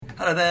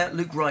Hello there,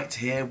 Luke Wright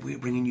here. We're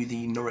bringing you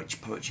the Norwich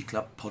Poetry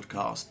Club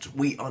podcast.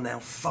 We are now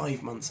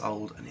 5 months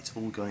old and it's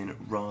all going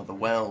rather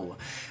well.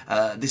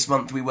 This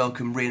month we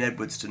welcome Rhian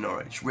Edwards to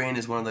Norwich. Rhian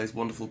is one of those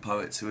wonderful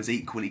poets who is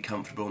equally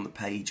comfortable on the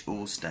page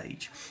or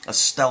stage. A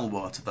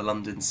stalwart of the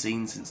London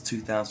scene since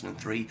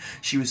 2003,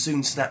 she was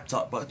soon snapped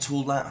up by a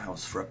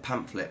tall-lighthouse for a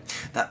pamphlet.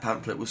 That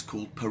pamphlet was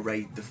called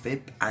Parade the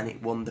Fib and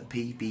it won the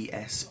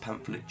PBS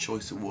Pamphlet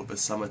Choice Award for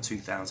summer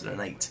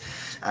 2008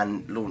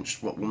 and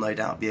launched what will no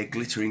doubt be a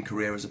glittering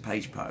career as a page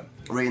poem.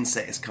 Rhian's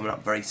set is coming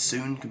up very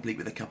soon, complete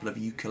with a couple of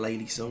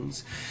ukulele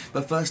songs.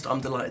 But first,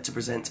 I'm delighted to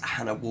present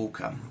Hannah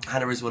Walker.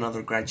 Hannah is one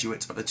other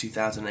graduate of the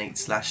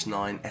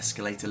 2008/9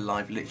 Escalator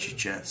Live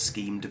Literature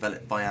scheme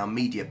developed by our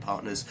media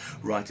partners,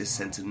 Writers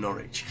Centre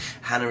Norwich.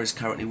 Hannah is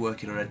currently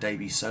working on a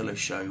debut solo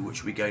show,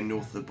 which will be going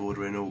north of the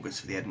border in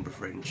August for the Edinburgh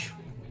Fringe.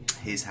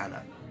 Here's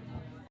Hannah.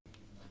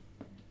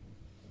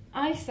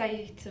 I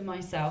say to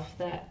myself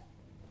that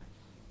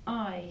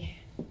I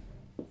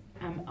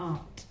am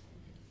art.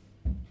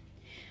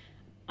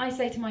 I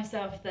say to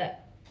myself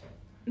that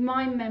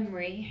my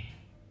memory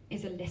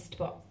is a list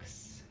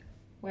box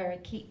where I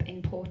keep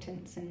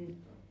importance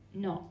and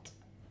not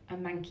a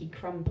manky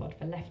crumb pod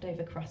for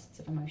leftover crusts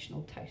of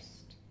emotional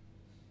toast.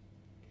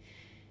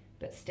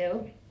 But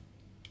still,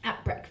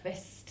 at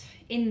breakfast,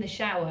 in the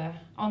shower,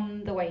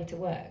 on the way to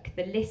work,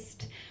 the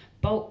list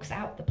bulks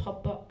out the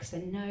pod box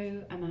and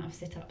no amount of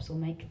sit-ups will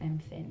make them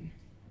thin.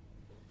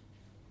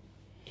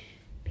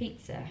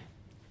 Pizza,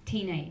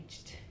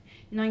 teenaged,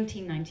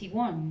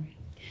 1991.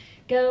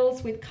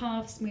 Girls with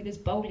calves smooth as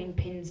bowling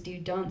pins do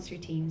dance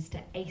routines to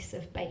Ace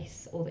of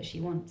Base. All that she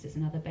wants is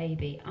another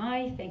baby.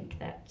 I think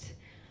that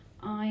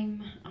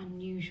I'm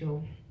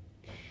unusual.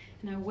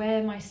 And I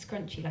wear my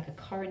scrunchie like a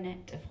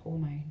coronet of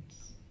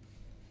hormones.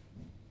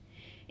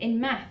 In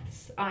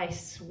maths, I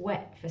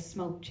sweat for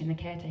smulch in the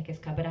caretaker's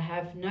cupboard. I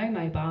have no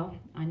mobile,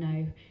 I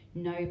know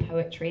no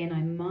poetry, and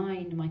I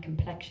mine my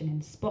complexion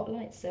in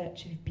spotlight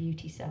search of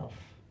beauty self.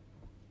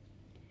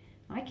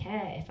 I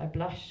care if I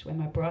blush when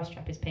my bra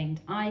strap is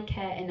pinged. I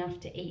care enough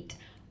to eat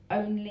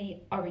only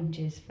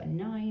oranges for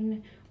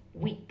 9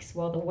 weeks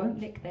while the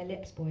won't lick their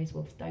lips boys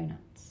wolf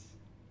donuts.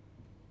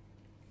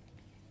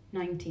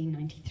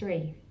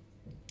 1993.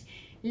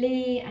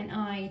 Lee and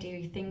I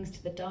do things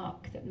to the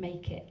dark that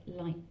make it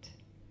light.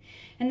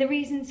 And the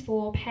reasons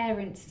for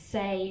parents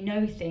say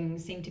no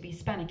things seem to be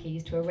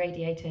Spanner-keys to a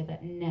radiator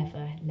that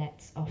never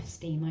lets off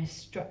steam. I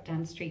struck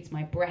down streets,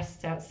 my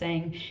breasts out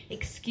saying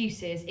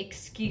excuses,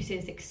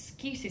 excuses,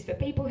 excuses for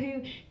people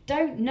who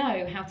don't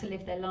know how to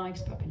live their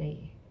lives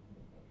properly.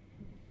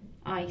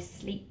 I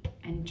sleep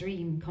and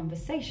dream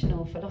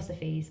conversational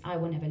philosophies. I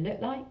will never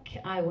look like,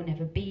 I will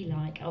never be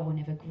like, I will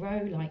never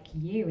grow like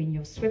you in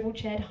your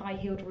swivel-chaired,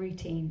 high-heeled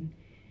routine.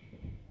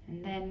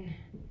 And then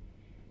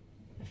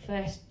the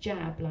first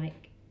jab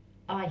like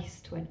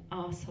ice to an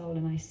arsehole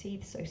and I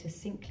seethe so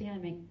succinctly I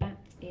make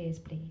bat's ears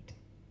bleed.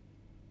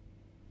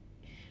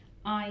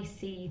 I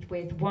seethe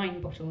with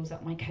wine bottles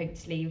up my coat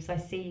sleeves. I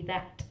see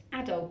that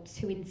adults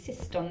who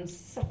insist on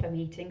supper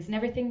meetings and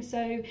everything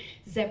so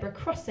zebra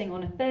crossing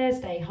on a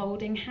Thursday,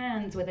 holding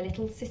hands with a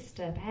little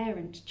sister,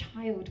 parent,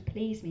 child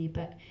please me,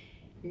 but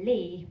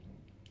Lee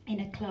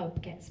in a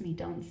club gets me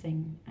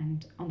dancing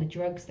and on the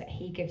drugs that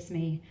he gives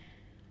me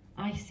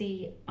I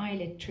see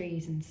eyelid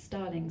trees and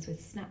starlings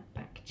with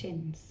snap-back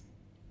chins.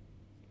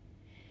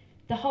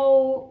 The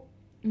whole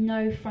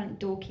no front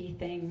door key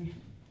thing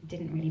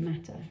didn't really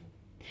matter.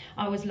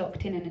 I was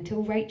locked in and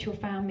until Rachel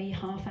found me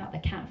half out the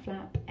cat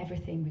flap,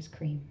 everything was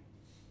cream.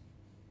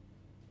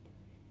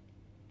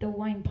 The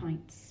wine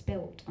pints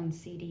spilt on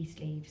CD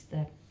sleeves,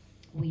 the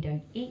we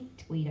don't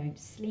eat, we don't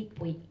sleep,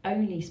 we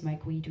only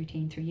smoke weed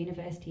routine through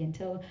university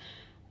until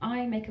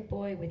I make a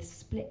boy with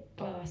split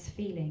glass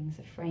feelings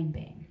of frame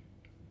being.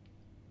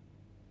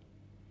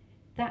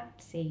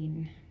 That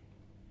scene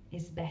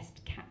is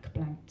best cack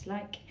blanked,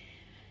 like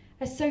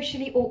a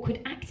socially awkward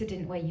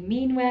accident where you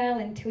mean well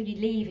until you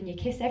leave and you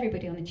kiss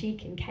everybody on the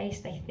cheek in case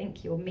they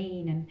think you're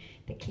mean, and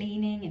the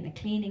cleaning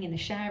and the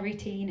shower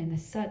routine and the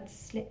suds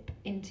slip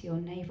into your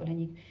navel and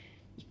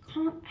you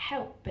can't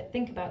help but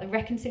think about the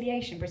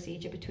reconciliation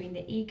procedure between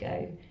the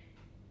ego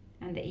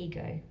and the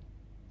ego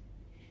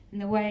and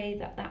the way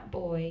that that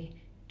boy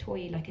tore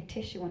you like a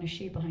tissue on a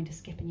shoe behind a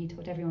skip and you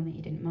told everyone that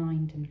you didn't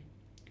mind and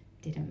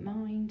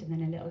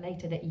then a little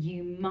later that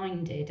you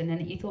minded, and then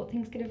that you thought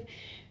things could have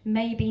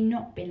maybe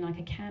not been like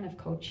a can of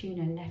cold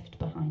tuna left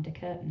behind a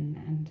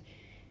curtain, and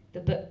the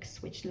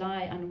books which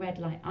lie unread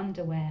like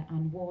underwear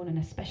unworn on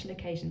a special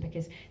occasion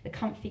because the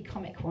comfy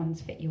comic ones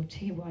fit your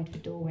too wide for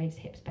doorways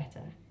hips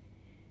better,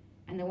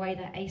 and the way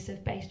that Ace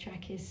of Base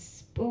track is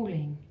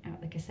spooling out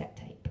the cassette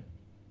tape,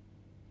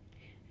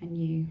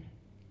 and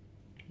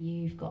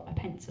you've got a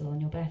pencil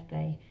on your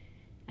birthday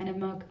and a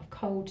mug of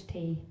cold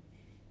tea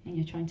and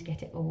you're trying to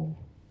get it all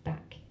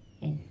back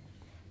in.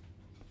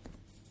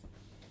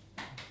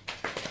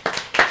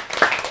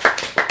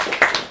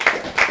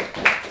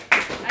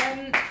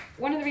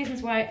 One of the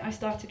reasons why I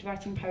started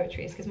writing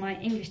poetry is because my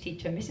English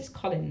teacher, Mrs.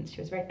 Collins,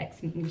 she was a very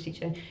excellent English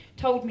teacher,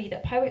 told me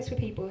that poets were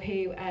people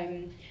who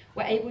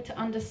were able to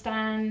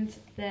understand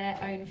their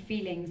own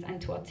feelings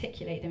and to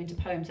articulate them into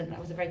poems, and that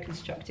was a very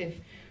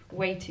constructive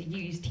way to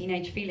use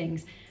teenage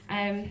feelings.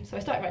 So I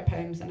started writing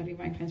poems, and I've been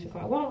writing poems for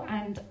quite a while,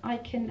 and I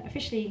can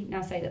officially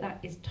now say that that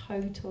is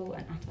total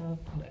and utter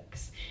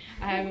bollocks.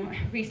 I've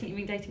recently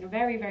been dating a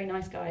very, very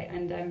nice guy,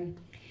 and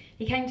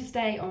he came to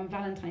stay on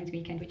Valentine's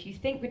weekend, which you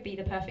think would be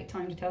the perfect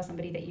time to tell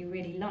somebody that you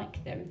really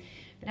like them.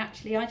 But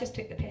actually, I just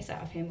took the piss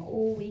out of him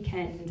all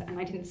weekend, and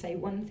I didn't say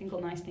one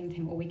single nice thing to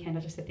him all weekend.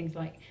 I just said things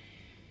like,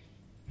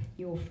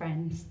 "Your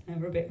friends,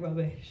 they're a bit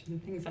rubbish,"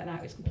 and things like that.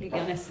 It was completely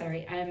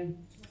unnecessary. And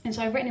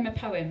so I've written him a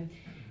poem,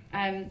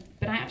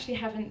 but I actually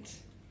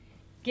haven't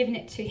given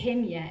it to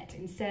him yet.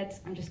 Instead,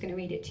 I'm just going to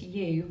read it to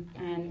you,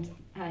 and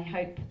I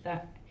hope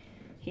that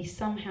he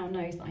somehow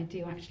knows that I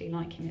do actually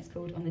like him. It's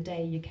called "On the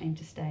Day You Came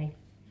to Stay."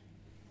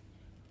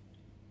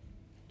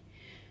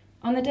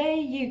 On the day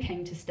you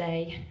came to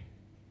stay,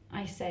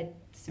 I said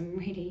some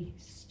really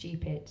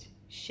stupid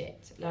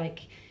shit,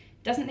 like,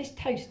 "Doesn't this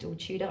toast all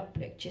chewed up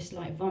look just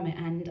like vomit,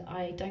 and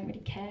I don't really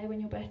care when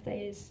your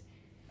birthday is?"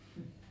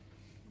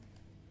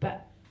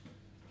 But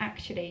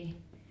actually,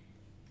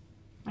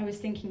 I was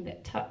thinking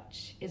that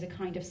touch is a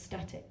kind of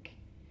static,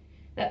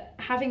 that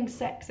having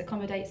sex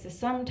accommodates the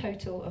sum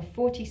total of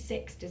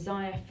 46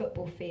 desire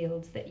football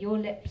fields, that your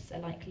lips are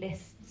like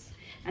lists,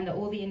 and that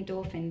all the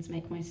endorphins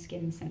make my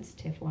skin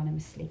sensitive while I'm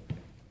asleep.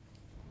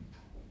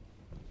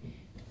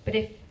 But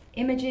if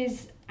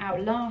images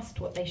outlast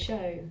what they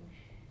show,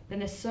 then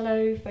the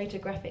slow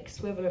photographic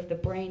swivel of the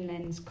brain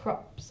lens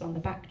crops on the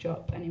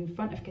backdrop, and in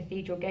front of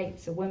cathedral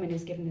gates a woman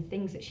is given the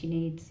things that she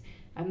needs,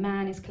 a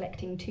man is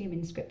collecting tomb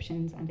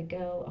inscriptions, and a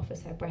girl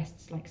offers her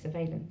breasts like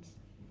surveillance.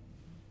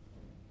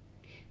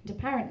 And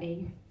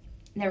apparently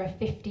there are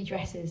 50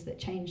 dresses that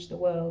change the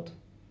world,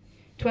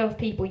 12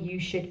 people you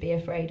should be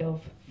afraid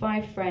of,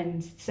 5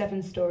 friends,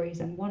 7 stories,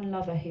 and 1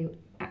 lover who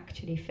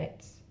actually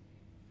fits.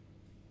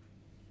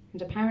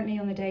 And apparently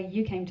on the day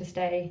you came to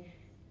stay,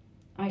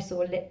 I saw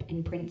lip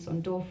imprints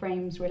on door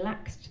frames,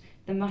 relaxed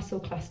the muscle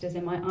clusters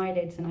in my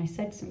eyelids, and I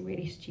said some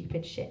really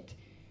stupid shit.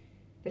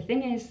 The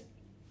thing is,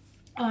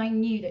 I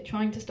knew that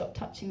trying to stop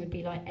touching would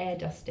be like air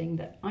dusting,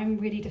 that I'm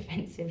really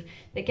defensive,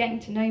 that getting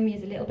to know me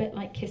is a little bit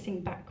like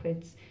kissing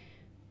backwards.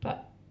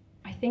 But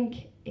I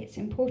think it's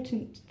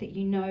important that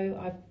you know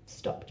I've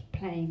stopped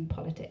playing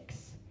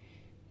politics.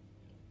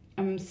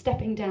 I'm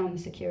stepping down the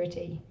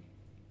security.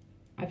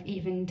 I've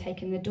even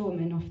taken the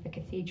doorman off the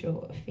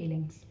cathedral of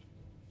feelings.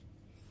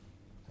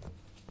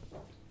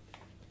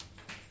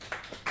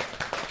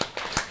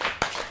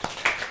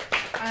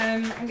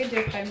 I'm going to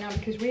do a poem now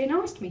because Rhian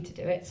asked me to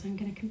do it, so I'm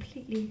going to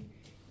completely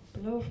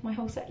blow off my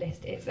whole set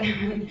list. It's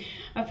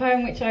a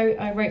poem which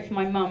I wrote for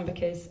my mum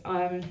because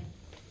I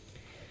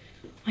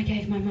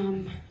gave my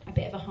mum a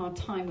bit of a hard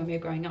time when we were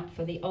growing up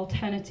for the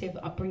alternative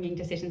upbringing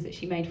decisions that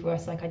she made for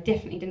us. Like, I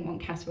definitely didn't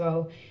want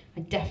casserole. I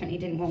definitely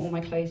didn't want all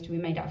my clothes to be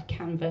made out of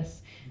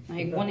canvas.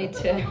 I wanted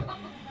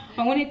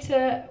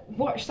to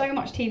watch so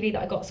much TV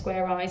that I got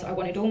square eyes. I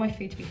wanted all my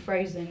food to be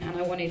frozen, and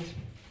I wanted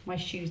my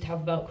shoes to have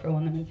Velcro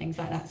on them and things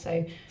like that. So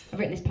I've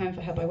written this poem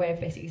for her by way of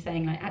basically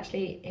saying, like,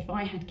 actually, if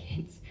I had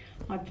kids,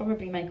 I'd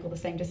probably make all the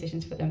same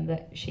decisions for them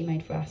that she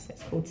made for us.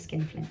 It's called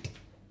Skinflint.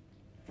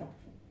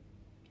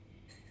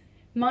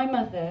 My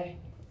mother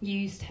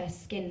used her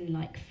skin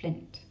like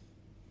flint.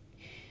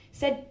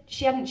 Said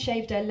she hadn't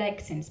shaved her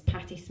legs since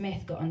Patti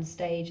Smith got on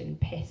stage and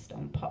pissed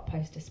on pop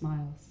poster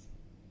smiles.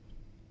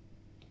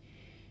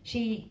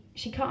 She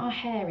cut our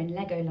hair in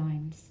Lego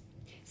lines,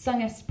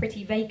 sung us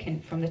Pretty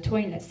Vacant from the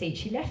toilet seat.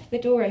 She left the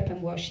door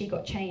open while she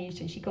got changed,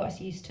 and she got us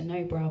used to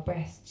no bra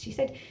breasts. She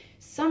said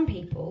some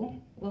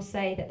people will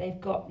say that they've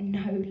got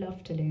no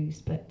love to lose,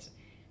 but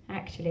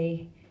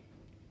actually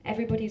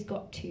everybody's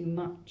got too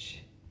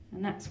much.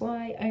 And that's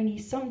why only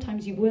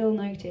sometimes you will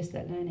notice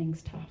that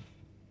learning's tough.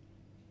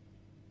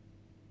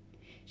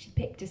 She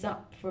picked us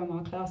up from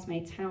our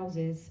classmates'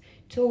 houses,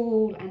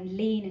 tall and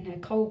lean in her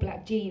coal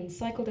black jeans,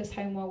 cycled us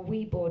home while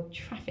we bored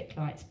traffic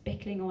lights,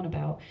 bickling on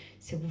about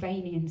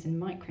Sylvanians and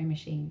micro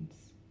machines.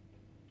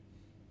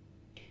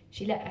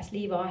 She let us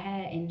leave our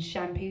hair in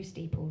shampoo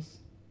steeples,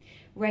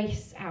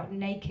 race out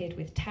naked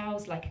with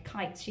towels like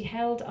kites. She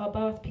held our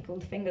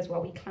bath-pickled fingers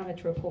while we clamoured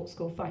to report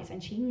school fights,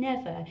 and she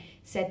never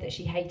said that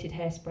she hated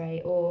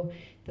hairspray or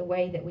the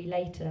way that we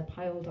later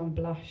piled on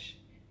blush.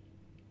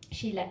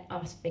 She let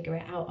us figure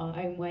it out our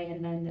own way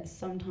and learn that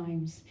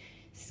sometimes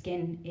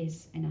skin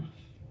is enough.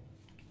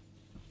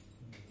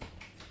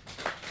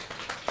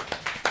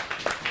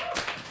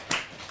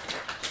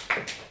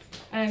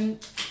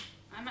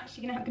 I'm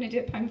actually going to do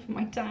a poem for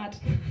my dad.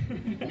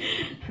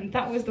 And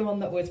that was the one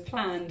that was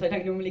planned. I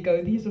don't normally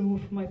go, these are all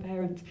for my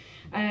parents.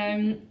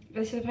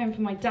 This is a poem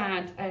for my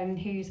dad,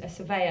 who's a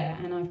surveyor,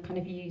 and I've kind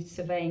of used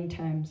surveying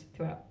terms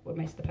throughout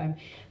most of the poem.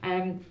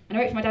 And I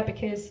wrote it for my dad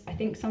because I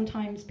think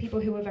sometimes people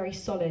who are very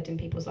solid in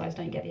people's lives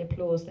don't get the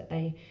applause that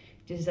they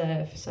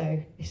deserve,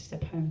 so this is a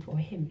poem for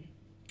him.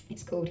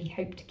 It's called He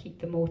Hoped to Keep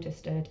the Mortar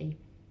Sturdy.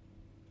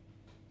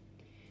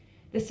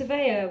 The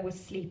surveyor was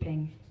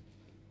sleeping,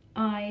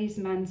 eyes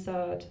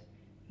mansard,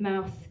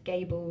 mouth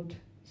gabled,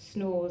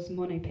 snores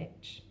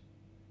monopitch.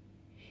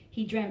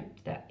 He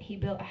dreamt that he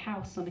built a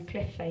house on a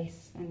cliff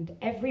face and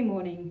every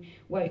morning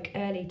woke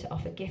early to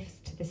offer gifts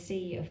to the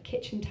sea of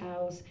kitchen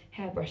towels,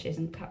 hairbrushes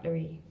and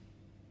cutlery.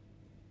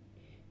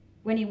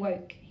 When he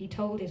woke, he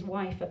told his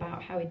wife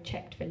about how he'd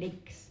checked for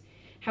leaks,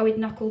 how he'd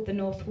knuckled the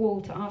north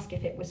wall to ask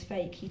if it was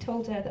fake. He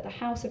told her that the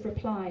house had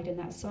replied in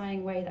that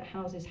sighing way that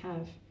houses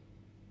have.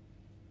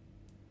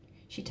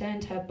 She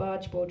turned her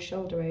bargeboard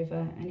shoulder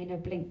over and in a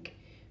blink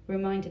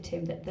reminded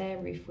him that their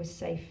roof was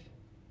safe,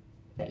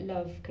 that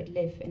love could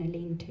live in a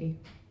lean-to.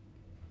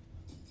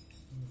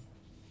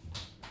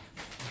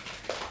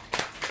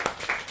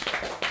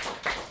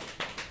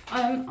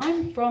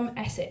 I'm from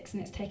Essex,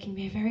 and it's taken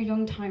me a very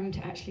long time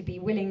to actually be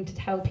willing to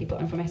tell people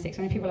I'm from Essex.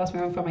 When people ask me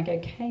where I'm from, I go,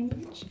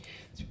 Cambridge.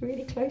 It's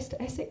really close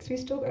to Essex. We've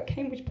still got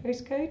Cambridge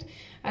postcode.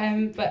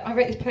 But I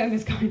wrote this poem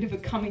as kind of a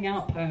coming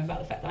out poem about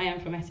the fact that I am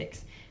from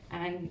Essex,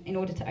 and in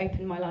order to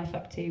open my life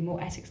up to more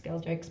Essex girl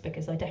jokes,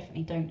 because I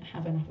definitely don't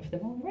have enough of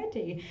them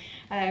already.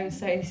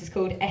 So this is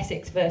called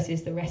Essex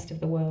versus the Rest of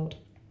the World.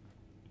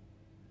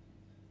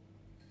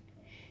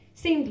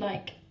 Seemed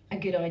like a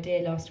good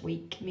idea last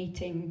week,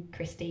 meeting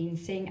Christine,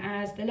 seeing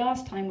as the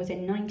last time was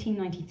in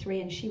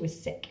 1993 and she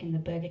was sick in the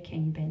Burger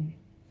King bin.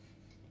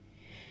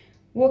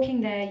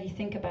 Walking there, you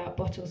think about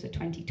bottles of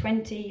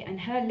 2020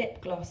 and her lip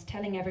gloss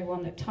telling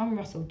everyone that Tom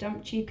Russell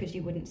dumped you because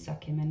you wouldn't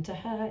suck him, and to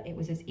her it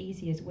was as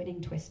easy as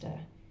winning Twister.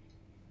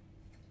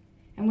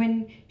 And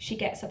when she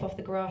gets up off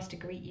the grass to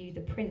greet you,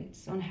 the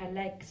prints on her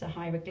legs are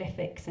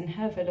hieroglyphics and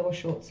her velour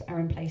shorts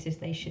are in places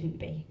they shouldn't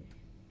be.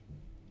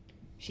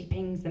 She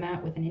pings them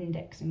out with an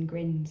index and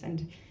grins,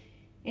 and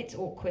it's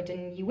awkward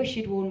and you wish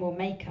you'd worn more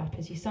makeup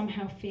as you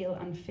somehow feel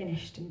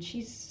unfinished, and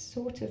she's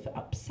sort of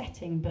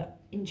upsetting but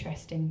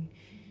interesting.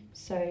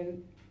 So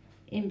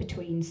in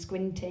between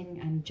squinting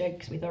and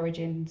jokes with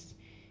origins,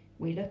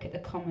 we look at the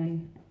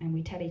common and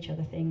we tell each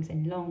other things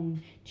in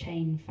long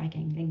chain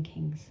fagging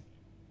linkings.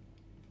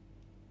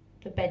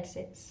 The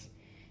bedsits,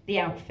 the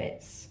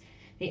outfits,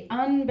 the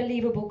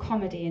unbelievable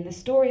comedy in the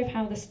story of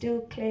how the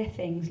still clear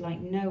things like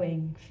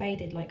knowing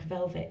faded like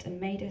velvet and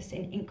made us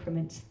in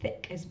increments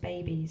thick as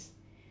babies,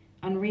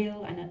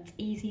 unreal and as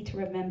easy to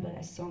remember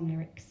as song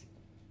lyrics.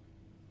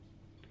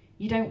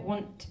 You don't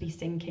want to be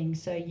sinking,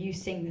 so you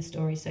sing the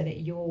story so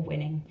that you're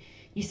winning.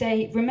 You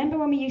say, remember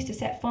when we used to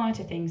set fire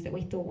to things that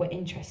we thought were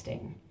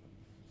interesting?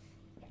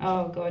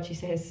 Oh God, she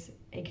says,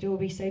 it could all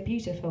be so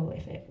beautiful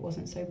if it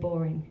wasn't so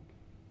boring.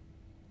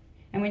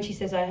 And when she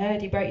says, I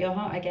heard he broke your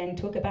heart again,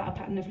 talk about a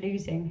pattern of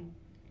losing.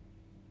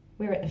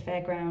 We're at the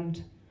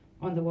fairground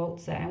on the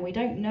waltzer and we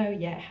don't know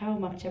yet how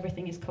much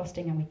everything is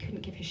costing and we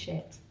couldn't give a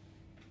shit.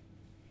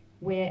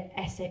 We're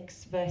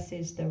Essex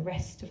versus the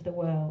rest of the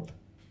world,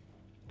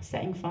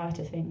 setting fire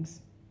to things,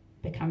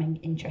 becoming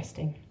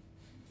interesting.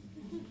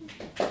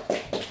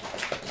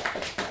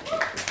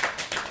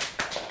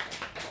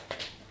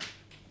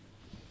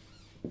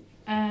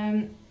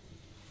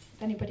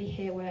 Does anybody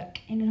here work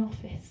in an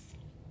office?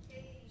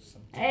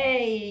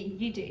 Hey,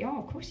 you do? Oh,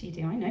 of course you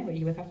do. I know where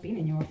you work. I've been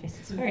in your office.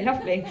 It's very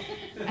lovely.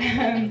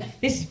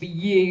 This is for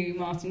you,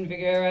 Martin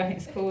Vigura.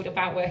 It's called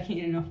About Working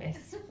in an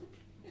Office.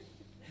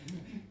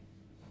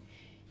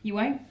 You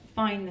won't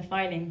find the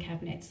filing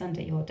cabinets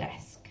under your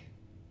desk.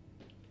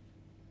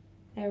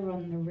 They're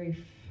on the roof.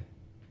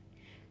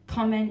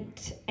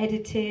 Comment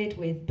edited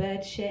with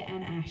bird shit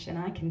and ash, and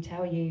I can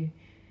tell you,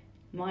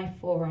 my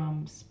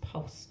forearms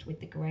pulsed with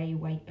the grey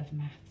weight of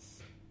maths.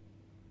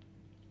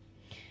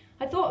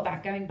 I thought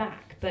about going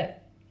back,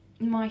 but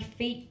my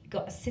feet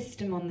got a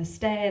system on the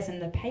stairs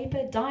and the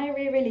paper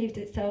diary relieved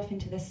itself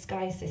into the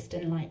sky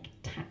system like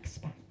tax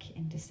back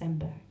in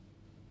December.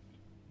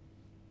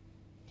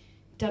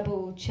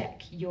 Double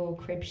check your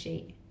crib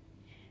sheet.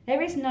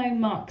 There is no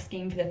mark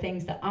scheme for the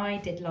things that I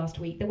did last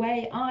week. The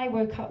way I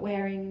woke up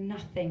wearing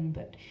nothing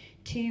but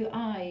 2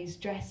 eyes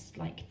dressed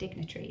like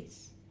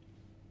dignitaries.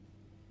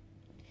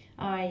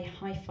 I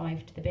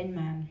high-fived the bin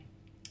man,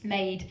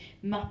 made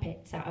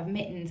Muppets out of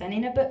mittens, and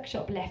in a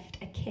bookshop left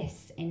a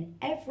kiss in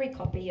every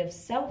copy of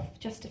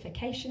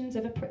Self-Justifications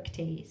of a Prick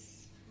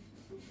Tease.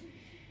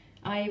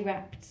 I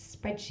wrapped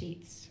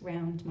spreadsheets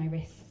round my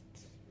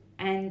wrists,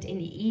 and in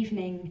the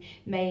evening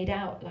made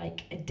out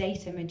like a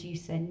data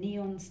Medusa,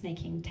 neon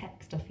snaking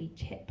text off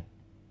each hip.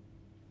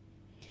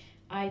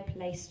 I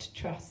placed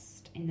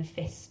trust in the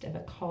fist of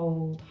a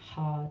cold,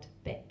 hard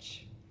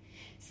bitch.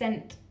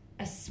 Sent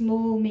a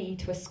small me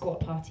to a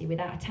squat party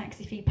without a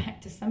taxi fee back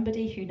to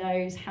somebody who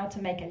knows how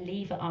to make a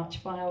lever arch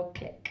file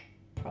click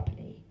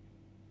properly.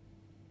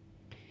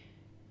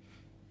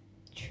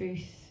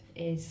 Truth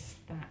is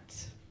that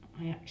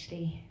I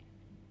actually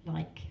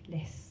like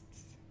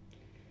lists.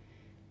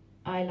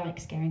 I like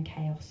scaring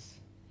chaos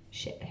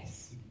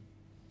shitless.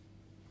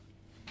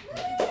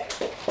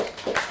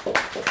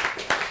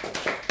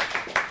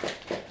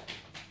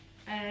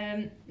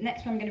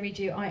 Next one I'm going to read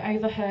you. I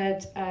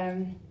overheard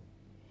a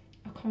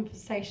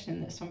conversation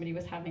that somebody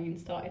was having and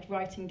started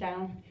writing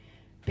down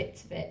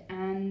bits of it,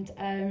 and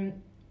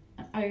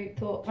I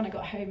thought when I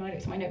got home, I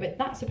looked at my notebook,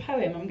 that's a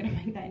poem, I'm going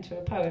to make that into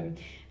a poem.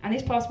 And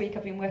this past week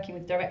I've been working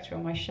with the director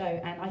on my show,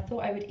 and I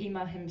thought I would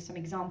email him some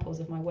examples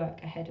of my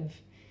work ahead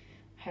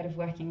of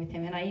working with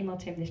him, and I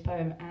emailed him this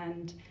poem,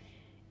 and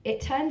it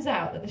turns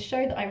out that the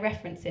show that I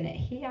reference in it,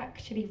 he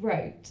actually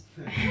wrote,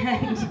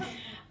 and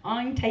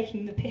I'm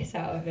taking the piss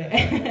out of it.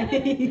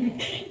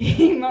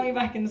 He emailed me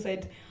back and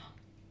said,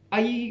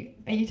 are you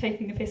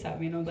taking the piss out of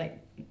me? And I was like,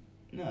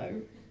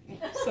 no,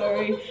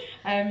 sorry.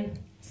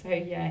 So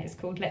yeah, it's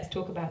called Let's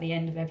Talk About the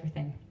End of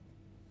Everything.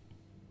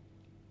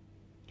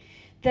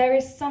 There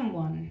is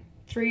someone,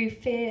 through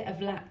fear of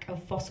lack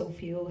of fossil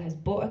fuel, has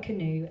bought a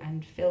canoe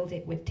and filled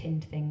it with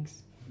tinned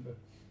things.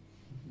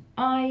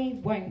 I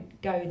won't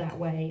go that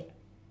way.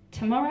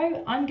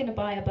 Tomorrow, I'm going to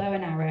buy a bow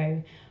and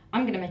arrow.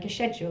 I'm going to make a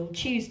schedule.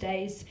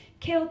 Tuesdays,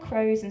 kill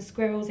crows and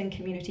squirrels in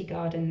community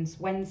gardens.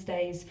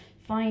 Wednesdays,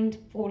 find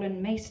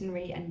fallen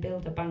masonry and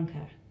build a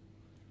bunker.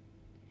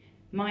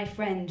 My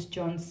friend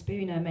John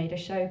Spooner made a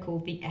show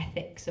called The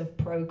Ethics of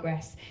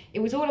Progress. It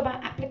was all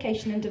about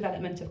application and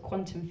development of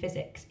quantum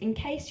physics. In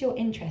case you're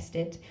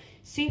interested,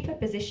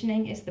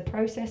 superpositioning is the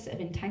process of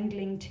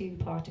entangling two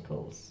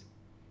particles.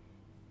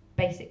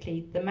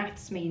 Basically, the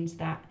maths means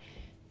that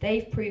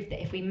they've proved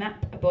that if we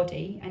map a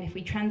body and if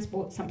we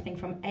transport something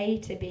from A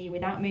to B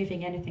without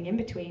moving anything in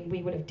between,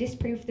 we will have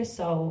disproved the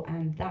soul,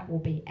 and that will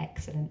be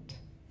excellent.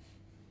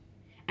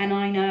 And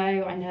I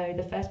know,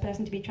 the first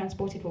person to be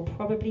transported will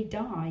probably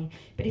die.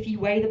 But if you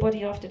weigh the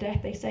body after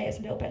death, they say it's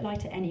a little bit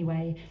lighter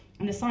anyway.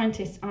 And the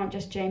scientists aren't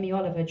just Jamie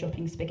Oliver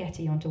dropping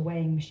spaghetti onto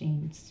weighing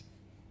machines.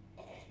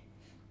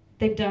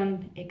 They've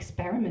done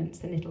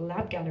experiments in little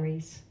lab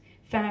galleries.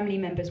 Family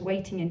members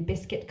waiting in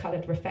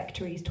biscuit-coloured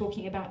refectories,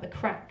 talking about the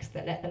cracks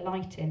that let the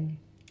light in.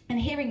 And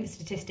hearing the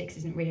statistics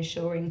isn't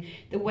reassuring.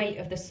 The weight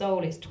of the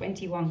soul is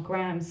 21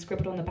 grams,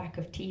 scribbled on the back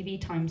of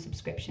TV time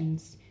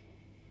subscriptions.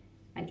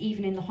 And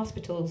even in the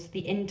hospitals,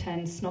 the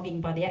interns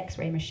snogging by the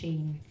x-ray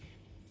machine.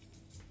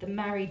 The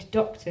married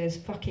doctors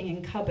fucking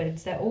in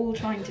cupboards, they're all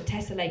trying to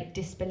tessellate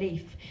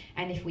disbelief.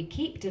 And if we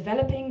keep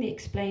developing the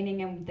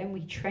explaining and then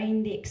we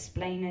train the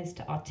explainers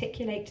to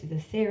articulate to the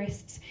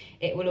theorists,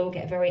 it will all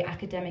get very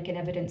academic and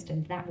evidenced,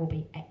 and that will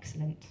be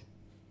excellent.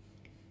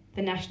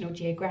 The National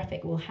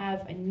Geographic will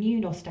have a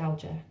new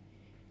nostalgia.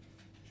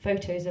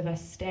 Photos of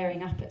us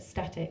staring up at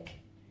static,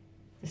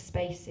 the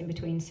space in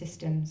between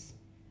systems.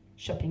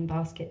 Shopping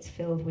baskets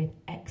filled with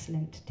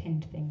excellent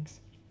tinned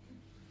things.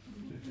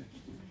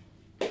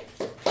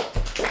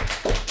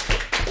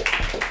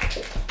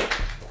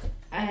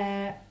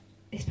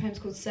 This poem's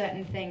called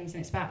Certain Things,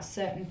 and it's about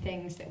certain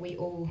things that we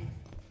all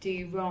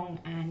do wrong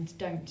and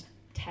don't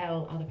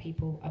tell other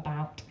people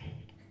about.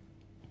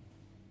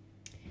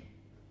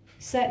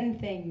 Certain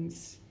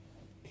things.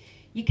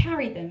 You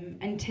carry them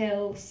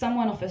until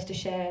someone offers to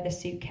share the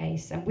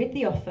suitcase, and with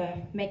the offer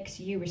makes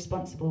you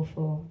responsible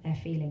for their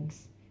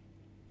feelings.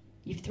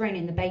 You've thrown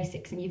in the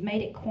basics and you've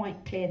made it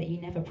quite clear that you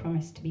never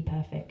promised to be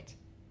perfect.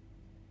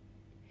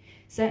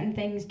 Certain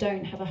things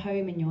don't have a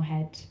home in your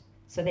head,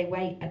 so they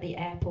wait at the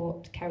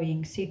airport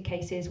carrying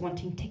suitcases,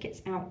 wanting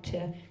tickets out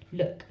to,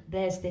 look,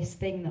 there's this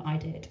thing that I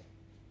did.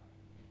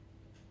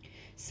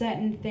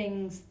 Certain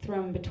things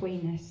thrum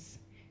between us,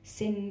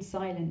 sin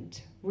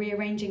silent,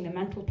 rearranging the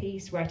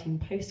mantelpiece, writing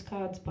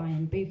postcards,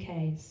 buying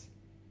bouquets.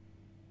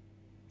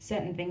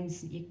 Certain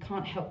things you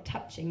can't help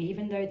touching,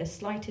 even though the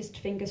slightest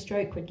finger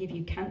stroke would give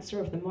you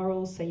cancer of the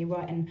morals, so you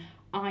write an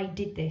I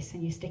did this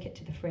and you stick it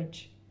to the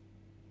fridge.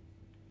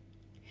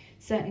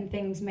 Certain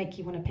things make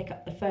you want to pick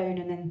up the phone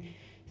and then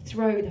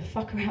throw the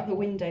fucker out the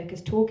window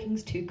because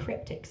talking's too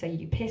cryptic, so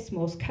you piss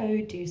Morse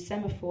code, do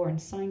semaphore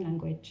and sign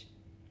language.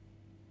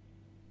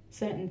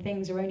 Certain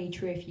things are only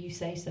true if you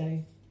say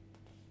so.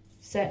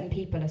 Certain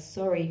people are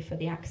sorry for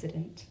the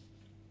accident.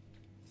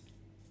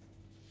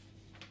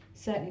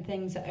 Certain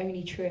things are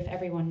only true if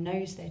everyone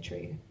knows they're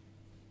true.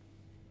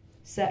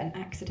 Certain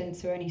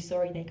accidents are only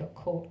sorry they got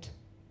caught.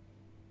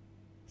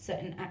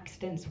 Certain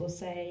accidents will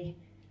say,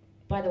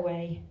 by the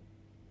way,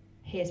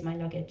 here's my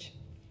luggage.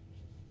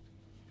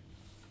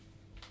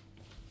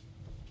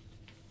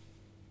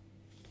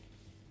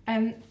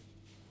 I'm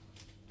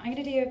going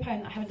to do a poem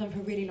that I haven't done for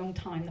a really long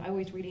time that I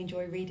always really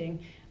enjoy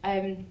reading.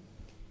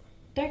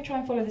 Don't try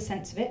and follow the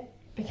sense of it,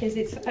 because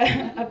it's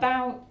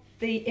about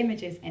the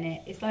images in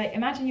it. It's like,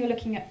 imagine you're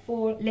looking at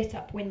 4 lit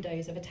up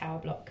windows of a tower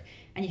block,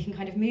 and you can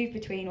kind of move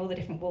between all the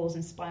different walls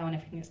and spy on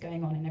everything that's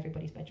going on in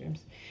everybody's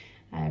bedrooms.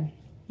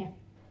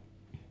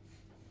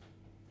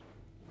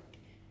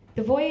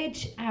 The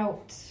voyage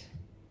out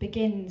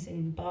begins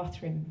in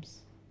bathrooms,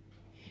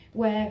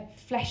 where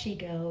fleshy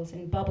girls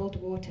in bubbled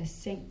water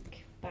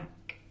sink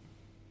back,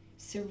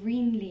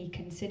 serenely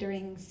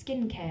considering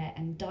skincare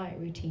and diet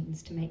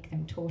routines to make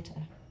them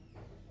tauter.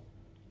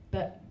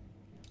 But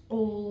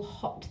all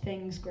hot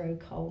things grow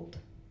cold,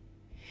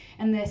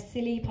 and their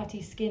silly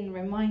putty skin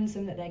reminds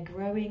them that they're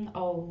growing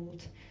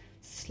old,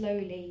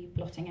 slowly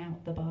blotting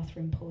out the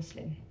bathroom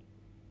porcelain.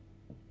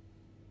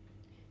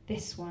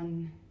 This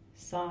one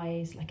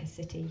sighs like a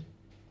city,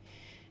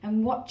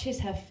 and watches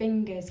her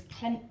fingers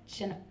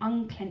clench and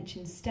unclench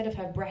instead of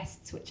her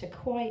breasts, which are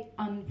quite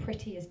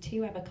unpretty as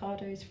two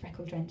avocados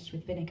freckle-drenched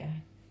with vinegar.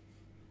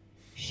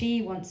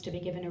 She wants to be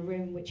given a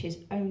room which is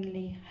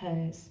only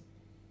hers.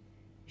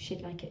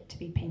 She'd like it to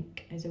be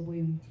pink as a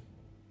womb.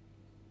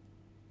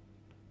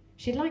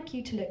 She'd like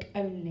you to look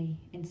only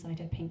inside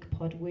her pink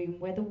pod womb,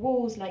 where the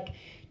walls, like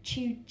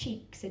chewed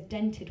cheeks, are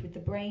dented with the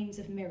brains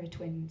of mirror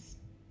twins.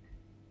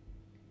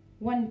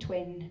 One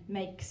twin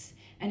makes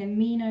an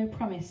amino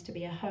promise to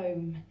be a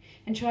home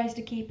and tries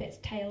to keep its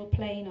tail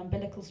plain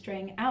umbilical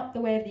string out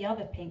the way of the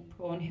other pink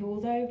prawn, who,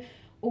 although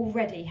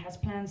already has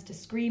plans to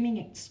screaming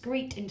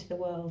excrete into the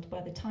world by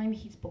the time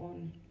he's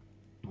born,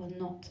 will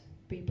not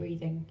be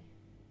breathing.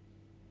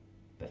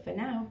 But for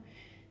now,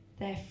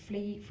 they're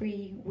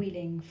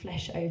free-wheeling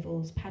flesh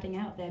ovals, padding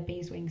out their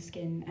beeswing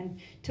skin, and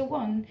to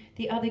one,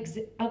 the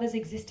other's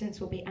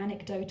existence will be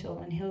anecdotal,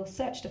 and he'll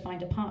search to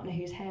find a partner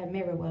whose hair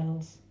mirror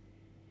whirls.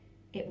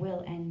 It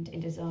will end in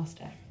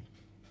disaster.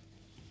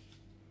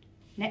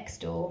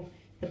 Next door,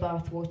 the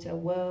bathwater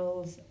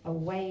whirls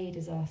away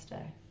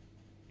disaster.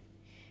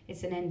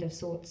 It's an end of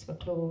sorts for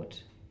Claude.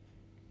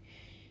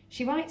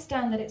 She writes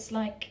down that it's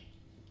like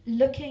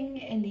looking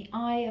in the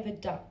eye of a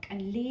duck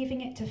and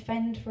leaving it to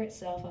fend for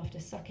itself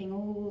after sucking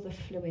all the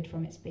fluid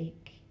from its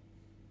beak.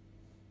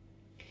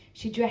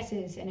 She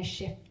dresses in a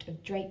shift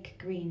of drake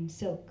green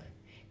silk,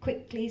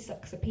 quickly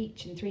sucks a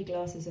peach and 3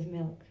 glasses of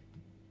milk.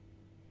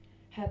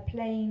 Her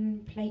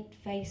plain plate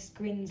face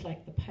grins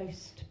like the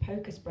post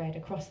poker spread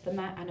across the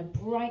mat, and a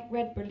bright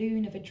red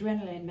balloon of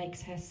adrenaline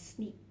makes her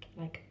sneak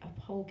like a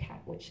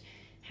polecat which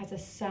has a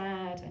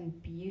sad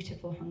and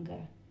beautiful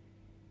hunger,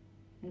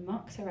 and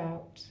marks her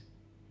out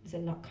as a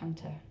luck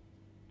hunter.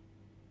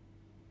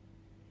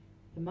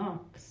 The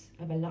marks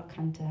of a luck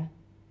hunter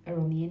are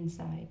on the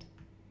inside.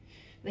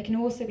 They can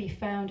also be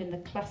found in the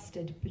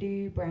clustered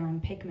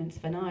blue-brown pigments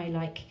of an eye,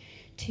 like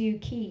 2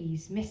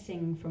 keys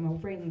missing from a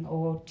ring,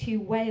 or 2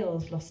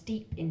 whales lost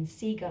deep in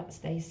sea guts.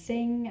 They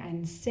sing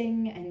and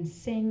sing and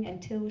sing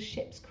until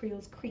ship's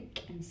creels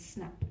creak and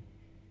snap,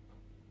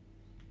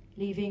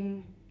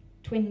 leaving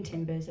twin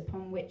timbers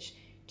upon which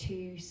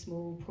 2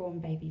 small prawn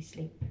babies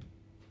sleep,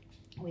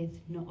 with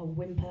not a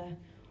whimper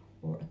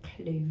or a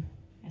clue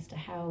as to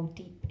how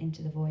deep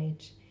into the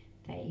voyage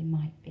they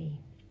might be.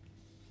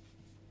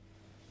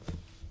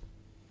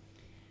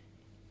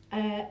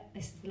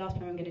 This is the last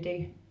poem I'm going to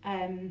do.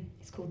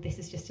 It's called This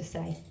Is Just to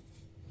Say.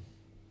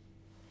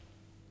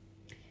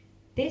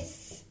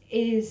 This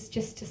is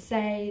just to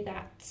say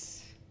that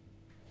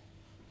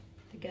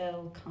the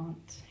girl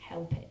can't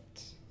help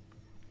it.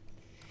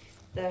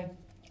 The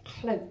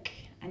cloak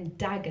and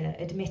dagger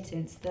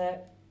admittance, the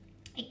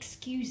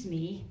excuse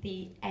me,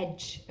 the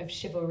edge of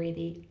chivalry,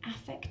 the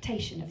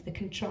affectation of the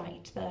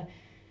contrite, the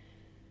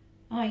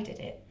I did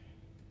it.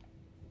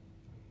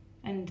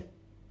 And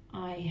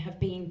I have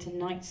been to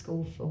night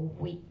school for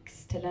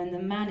weeks to learn the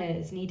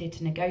manners needed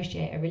to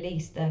negotiate a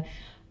release, the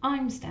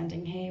I'm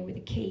standing here with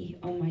a key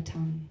on my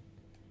tongue,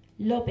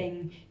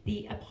 lobbing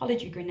the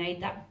apology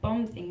grenade, that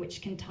bomb thing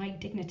which can tie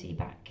dignity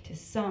back to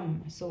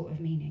some sort of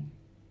meaning.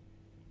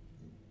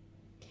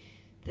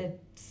 The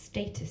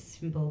status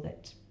symbol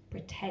that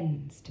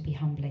pretends to be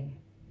humbling.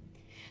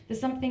 There's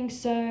something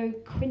so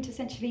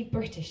quintessentially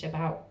British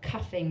about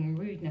cuffing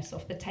rudeness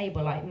off the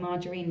table like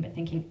margarine, but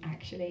thinking,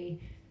 actually,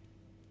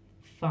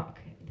 fuck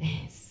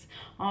this.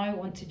 I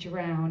want to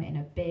drown in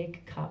a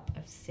big cup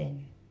of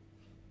sin.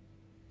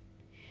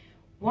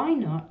 Why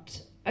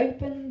not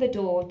open the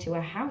door to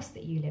a house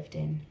that you lived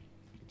in?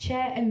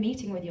 Chair a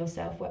meeting with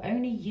yourself where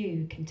only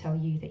you can tell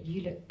you that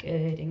you look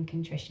good in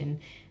contrition,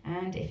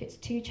 and if it's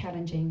too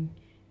challenging,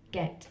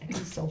 get a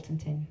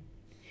consultant in.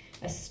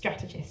 A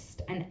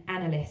strategist, an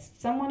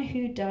analyst, someone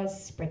who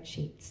does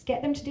spreadsheets.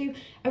 Get them to do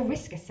a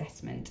risk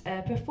assessment,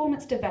 a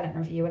performance development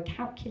review, a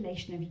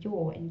calculation of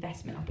your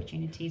investment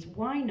opportunities.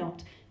 Why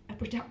not a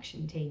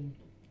production team?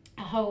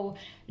 A whole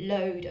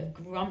load of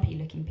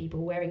grumpy-looking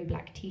people wearing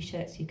black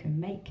t-shirts who can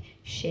make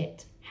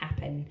shit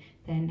happen.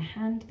 Then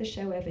hand the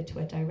show over to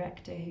a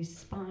director whose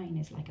spine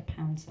is like a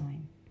pound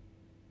sign.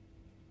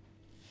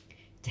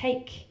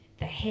 Take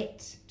the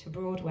hit to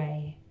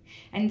Broadway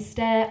and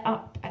stare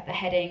up at the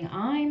heading,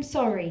 I'm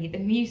Sorry, the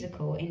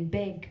musical, in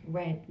big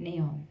red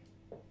neon.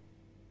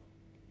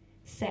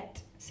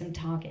 Set some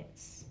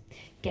targets.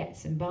 Get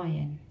some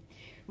buy-in.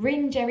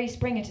 Ring Jerry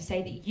Springer to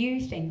say that you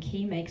think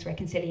he makes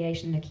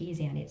reconciliation look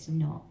easy and it's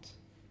not.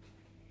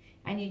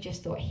 And you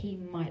just thought he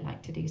might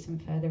like to do some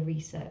further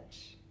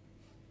research.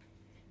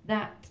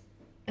 That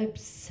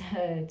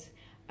absurd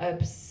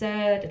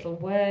little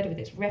word with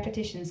its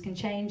repetitions can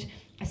change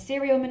a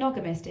serial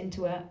monogamist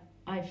into a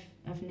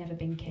I've never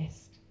been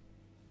kissed.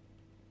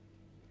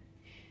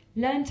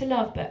 Learn to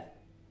love, but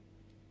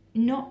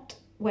not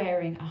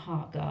wearing a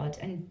heart guard,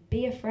 and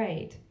be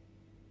afraid,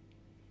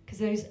 because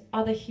those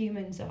other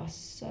humans are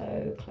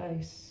so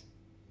close,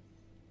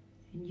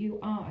 and you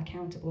are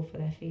accountable for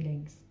their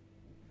feelings.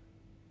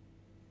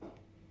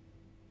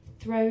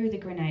 Throw the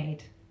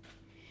grenade,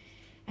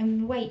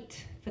 and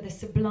wait for the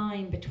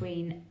sublime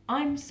between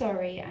I'm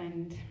sorry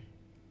and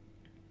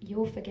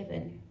you're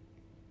forgiven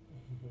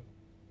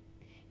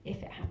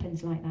if it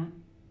happens like that.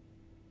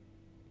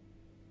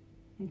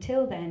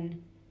 Until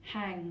then,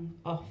 hang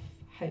off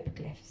hope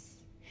glyphs.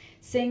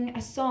 Sing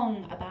a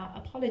song about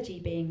apology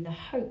being the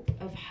hope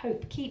of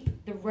hope.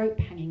 Keep the rope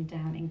hanging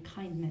down in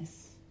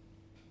kindness.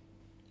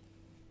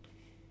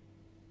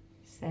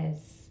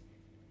 Says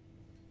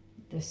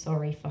the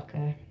sorry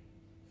fucker,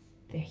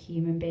 the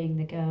human being,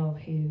 the girl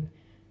who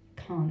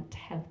can't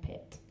help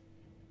it.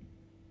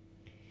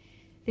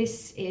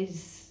 This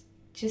is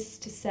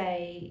just to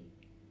say,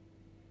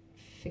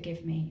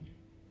 forgive me.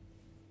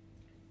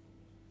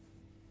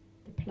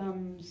 The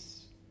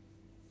plums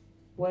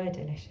were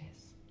delicious.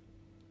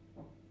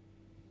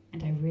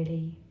 And I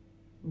really,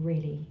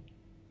 really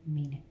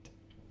mean it.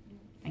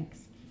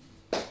 Thanks.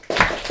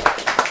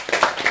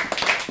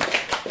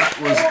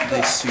 That was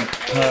the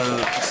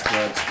superb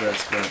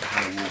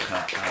Hannah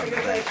Walker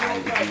there.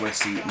 And if you want to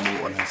see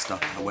more on her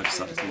stuff, her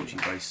website is launching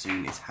very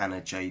soon. It's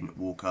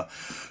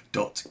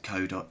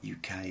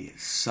hannahjanewalker.co.uk.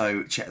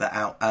 So check that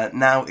out.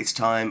 Now it's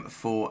time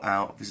for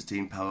our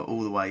visiting poet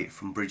all the way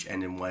from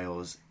Bridgend in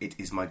Wales. It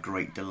is my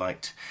great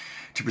delight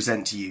to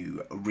present to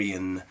you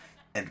Rhian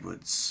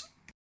Edwards.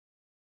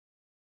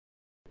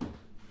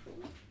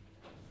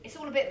 It's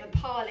all a bit of a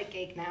parlour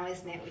gig now,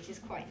 isn't it? Which is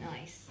quite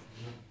nice.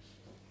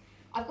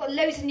 I've got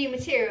loads of new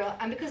material,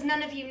 and because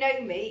none of you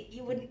know me,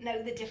 you wouldn't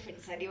know the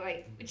difference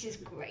anyway, which is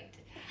great.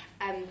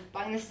 But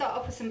I'm going to start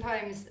off with some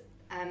poems,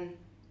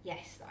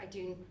 yes, that I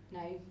do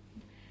know.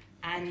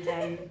 And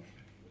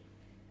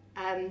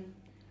are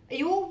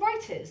you all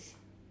writers?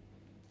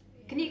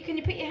 Can you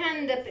put your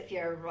hand up if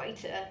you're a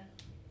writer?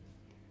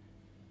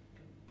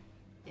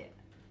 Yeah.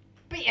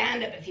 Put your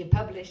hand up if you're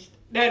published.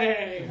 No.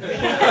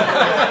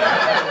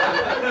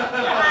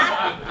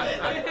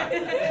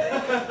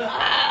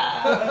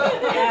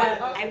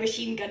 I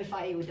machine gun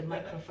fire you with the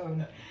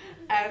microphone.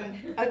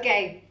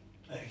 Okay.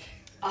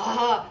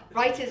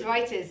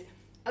 Writers.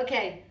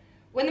 Okay.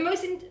 When the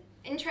most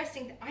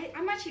interesting...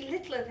 I'm actually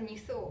littler than you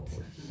thought.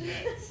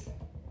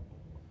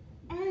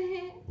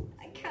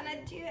 I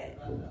cannot do it.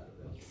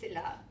 C'est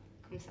là,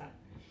 comme ça.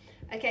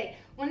 Okay.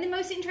 One of the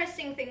most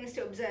interesting things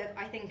to observe,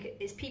 I think,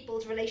 is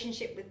people's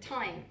relationship with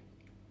time.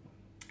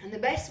 And the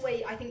best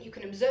way I think you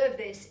can observe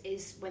this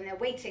is when they're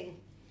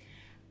waiting.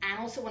 And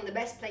also one of the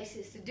best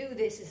places to do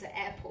this is at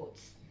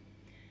airports.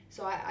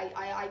 So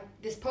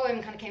this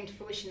poem kind of came to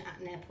fruition at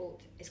an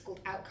airport. It's called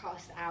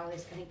Outcast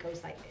Hours, and it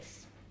goes like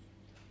this.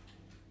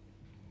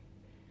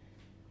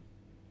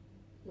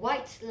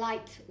 White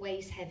light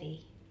weighs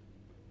heavy,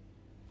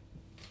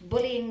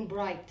 bullying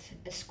bright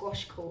as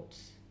squash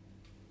courts.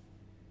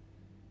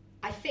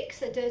 I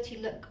fix a dirty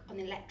look on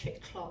the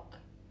electric clock.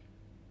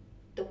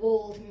 The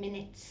walled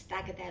minutes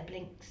stagger their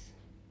blinks.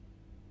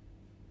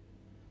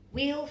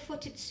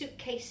 Wheel-footed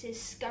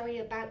suitcases scurry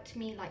about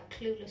me like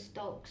clueless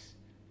dogs,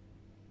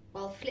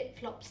 while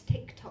flip-flops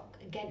tick-tock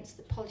against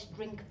the polished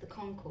rink of the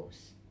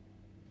concourse.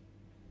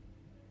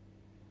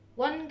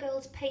 One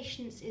girl's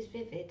patience is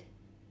vivid,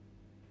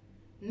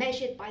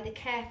 measured by the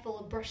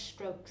careful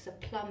brushstrokes of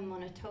plum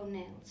on her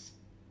toenails,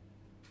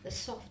 the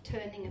soft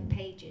turning of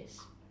pages.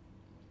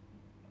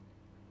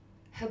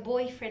 Her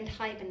boyfriend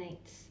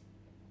hibernates.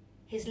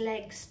 His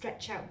legs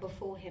stretch out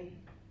before him.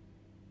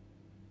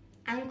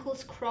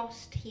 Ankles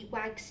crossed, he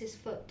wags his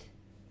foot,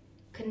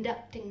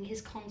 conducting his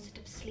concert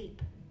of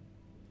sleep.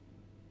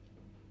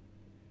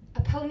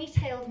 A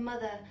ponytailed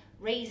mother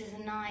raises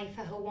an eye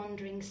for her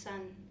wandering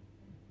son.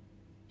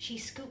 She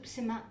scoops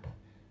him up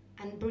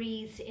and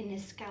breathes in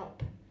his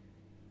scalp,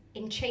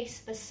 in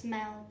chase of a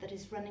smell that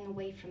is running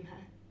away from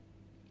her.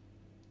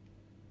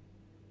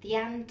 The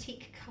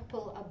antique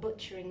couple are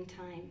butchering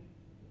time.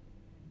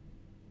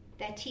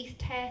 Their teeth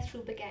tear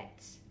through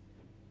baguettes,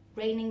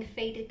 raining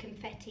faded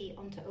confetti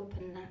onto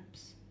open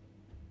laps.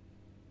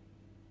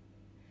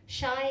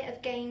 Shy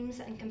of games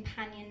and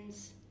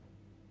companions,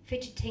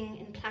 fidgeting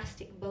in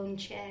plastic bone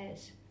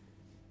chairs,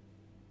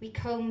 we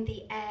comb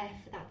the air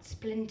for that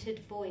splintered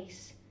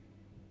voice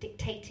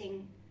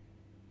dictating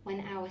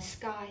when our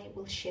sky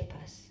will ship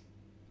us.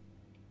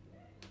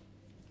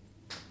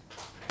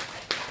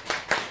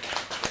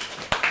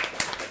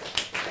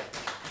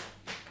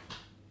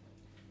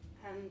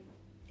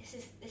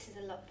 This is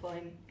a love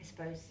poem, I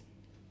suppose.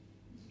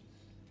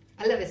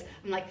 I love this.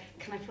 I'm like,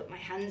 can I put my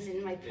hands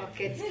in my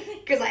pockets?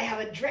 Because I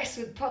have a dress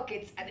with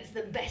pockets and it's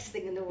the best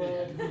thing in the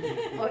world.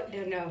 Oh,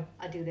 no,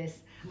 I'll do this.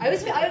 I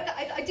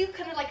do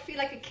kind of like feel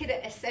like a kid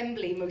at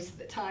assembly most of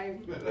the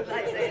time,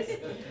 like this.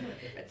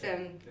 But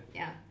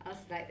yeah, I'll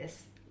like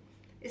this.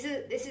 This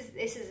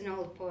is an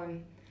old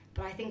poem,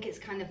 but I think it's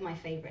kind of my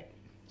favourite.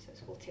 So it's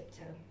called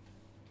Tiptoe.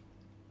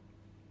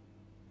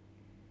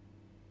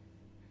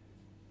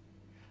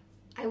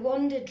 I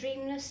wander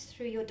dreamless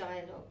through your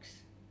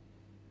dialogues,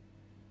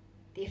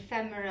 the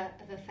ephemera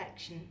of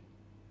affection.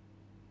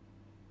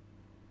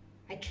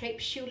 I trape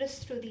shoeless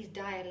through these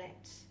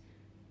dialects,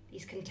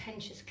 these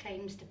contentious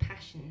claims to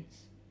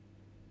passions.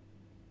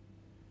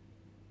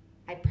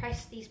 I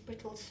press these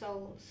brittle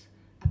souls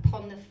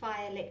upon the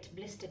fire-lit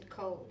blistered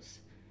coals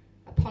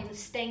upon the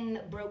stain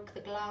that broke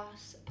the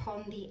glass,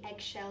 upon the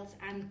eggshells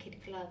and kid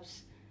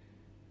gloves,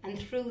 and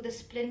through the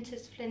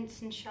splinters,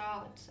 flints and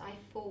shards I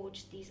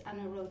forged these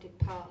uneroded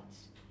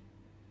paths.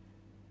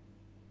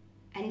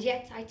 And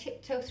yet I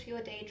tiptoe through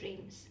your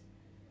daydreams,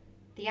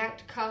 the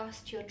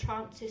outcast your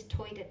trances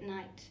toyed at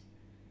night,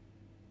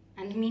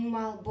 and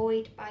meanwhile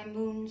buoyed by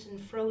moons and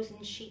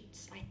frozen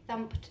sheets I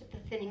thumped the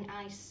thinning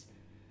ice,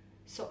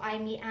 so I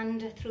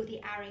meander through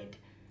the arid,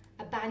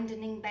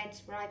 abandoning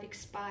beds where I've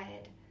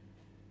expired.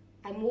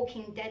 I'm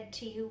walking dead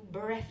to you,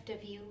 bereft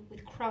of you,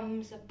 with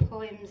crumbs of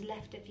poems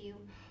left of you,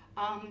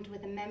 armed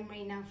with a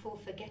memory now for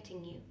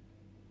forgetting you.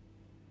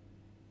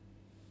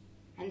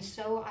 And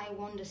so I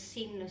wander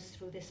seamless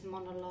through this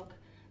monologue,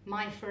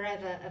 my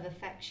forever of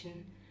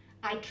affection.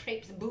 I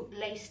traipse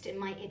boot-laced in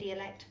my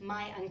idiolect,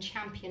 my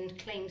unchampioned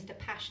claims to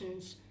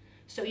passions.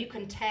 So you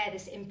can tear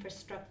this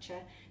infrastructure,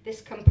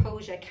 this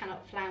composure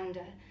cannot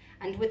flounder,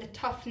 and with the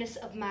toughness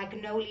of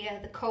magnolia,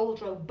 the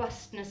cold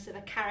robustness of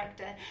a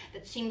character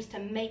that seems to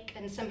make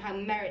and somehow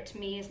merit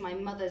me as my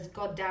mother's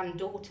goddamn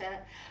daughter.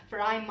 For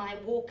I'm my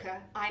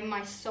walker, I'm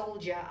my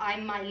soldier,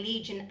 I'm my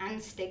legion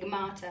and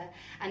stigmata,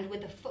 and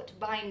with the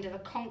footbind of a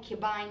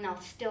concubine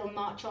I'll still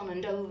march on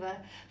and over,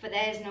 for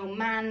there's no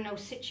man, no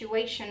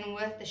situation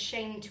worth the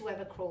shame to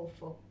ever crawl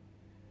for.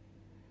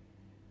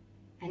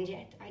 And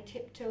yet I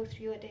tiptoe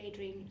through your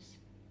daydreams,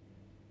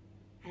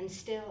 and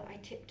still I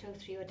tiptoe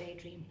through your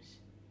daydreams.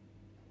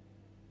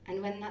 And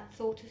when that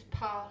thought has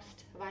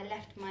passed, have I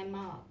left my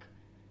mark?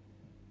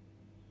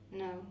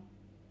 No,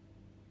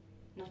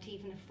 not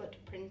even a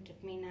footprint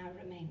of me now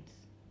remains.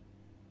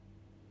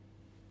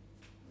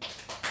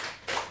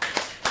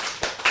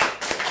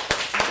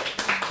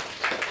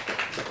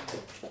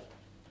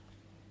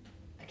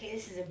 Okay,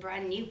 this is a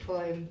brand new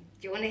poem.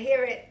 Do you want to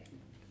hear it?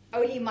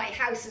 Only my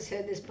house has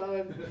heard this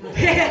poem.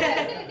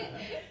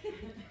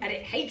 And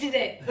it hated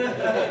it.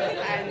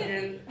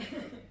 And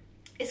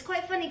it's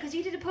quite funny because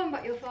you did a poem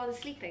about your father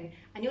sleeping,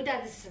 and your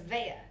dad's a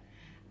surveyor.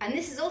 And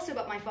this is also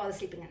about my father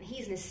sleeping, and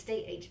he's an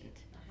estate agent.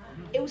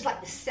 It was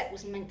like the set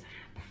was meant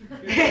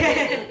to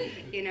happen.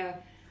 You know,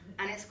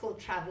 and it's called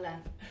Traveller.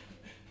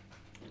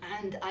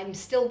 And I'm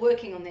still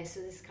working on this, so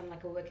this is kind of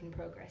like a work in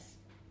progress.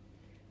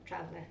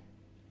 Traveller.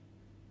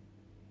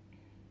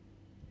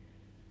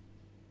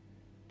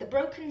 The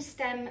broken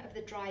stem of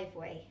the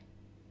driveway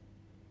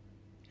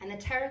and the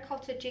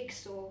terracotta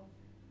jigsaw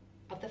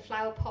of the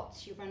flower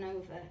pots you run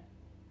over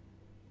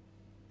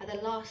are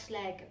the last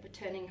leg of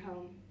returning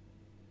home.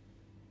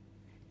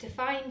 To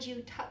find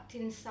you tucked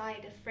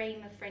inside a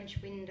frame of French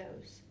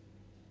windows,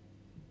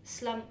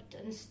 slumped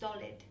and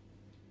stolid,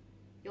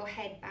 your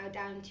head bowed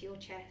down to your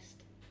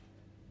chest.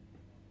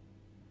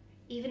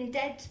 Even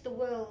dead to the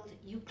world,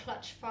 you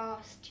clutch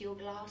fast to your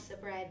glass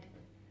of bread,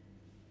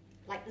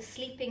 like the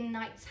sleeping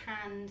knight's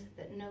hand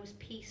that knows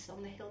peace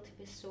on the hilt of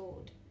his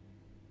sword.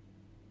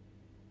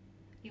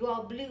 You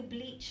are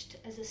blue-bleached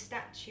as a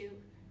statue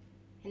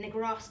in the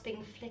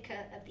grasping flicker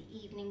of the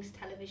evening's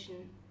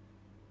television.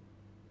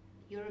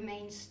 You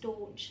remain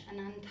staunch and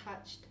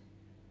untouched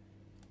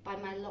by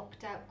my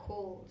locked-out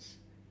calls,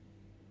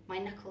 my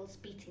knuckles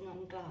beating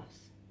on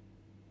glass.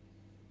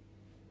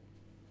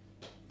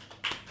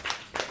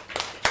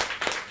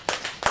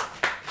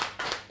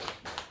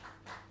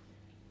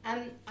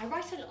 I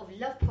write a lot of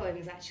love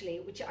poems, actually,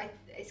 which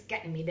it's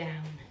getting me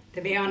down, to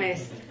be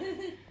honest.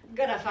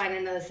 Gotta find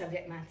another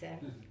subject matter.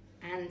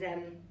 And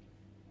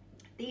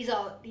these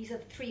are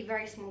three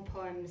very small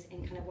poems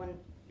in kind of one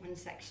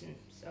section.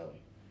 So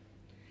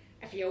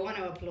if you want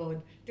to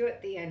applaud, do it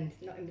at the end,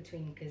 not in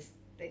between, because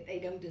they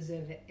don't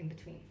deserve it in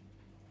between.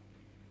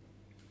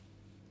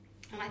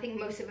 And I think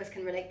most of us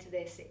can relate to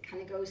this. It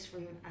kind of goes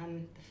from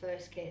the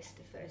first kiss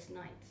to first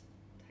night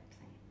type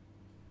thing.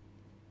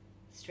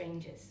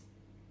 Strangers.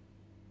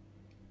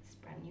 It's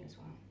brand new as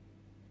well.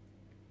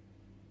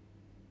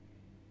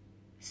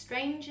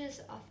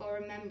 Strangers are for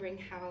remembering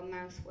how our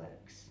mouth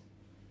works.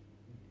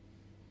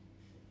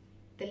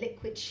 The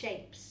liquid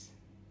shapes,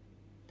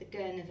 the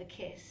gurn of a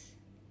kiss.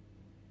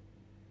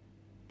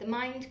 The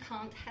mind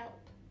can't help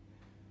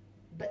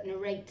but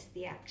narrate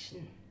the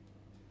action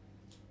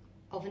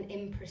of an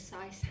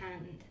imprecise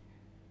hand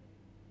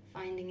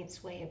finding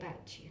its way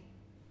about you.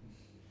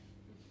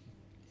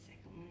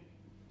 Second one.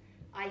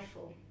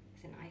 Eiffel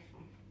is an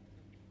Eiffel.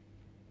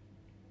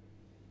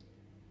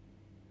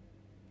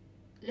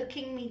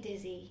 Looking me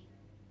dizzy,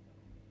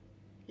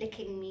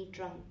 licking me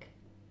drunk.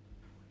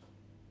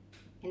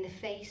 In the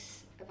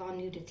face of our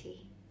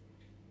nudity,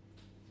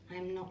 I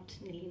am not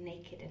nearly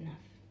naked enough.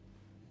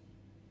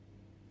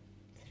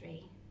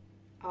 3.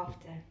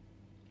 After.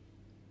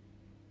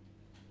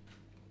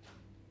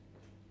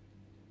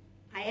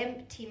 I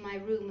empty my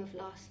room of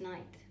last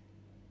night.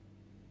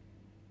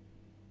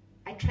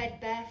 I tread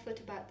barefoot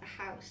about the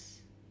house,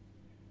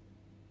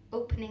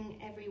 opening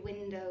every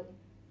window,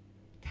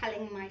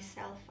 telling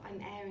myself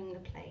I'm airing the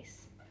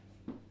place.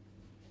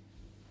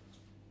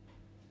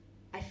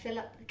 I fill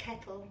up the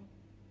kettle,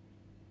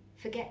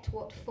 forget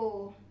what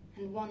for,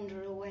 and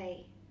wander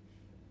away,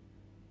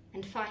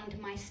 and find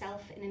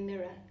myself in a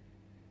mirror,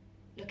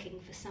 looking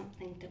for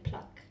something to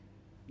pluck.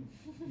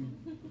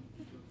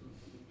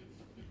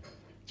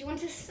 Do you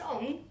want a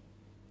song?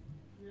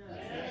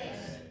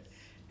 Yes.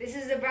 This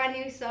is a brand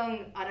new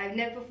song and I've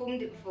never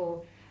performed it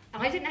before.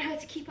 And I don't know how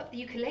to keep up the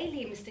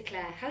ukulele, Mr.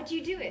 Clare. How do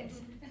you do it?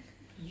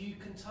 You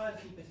can tie a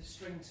little bit of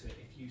string to it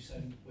if you so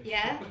wish.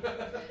 Yeah?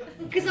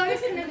 Because I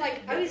was kind of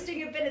like, I was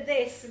doing a bit of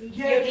this and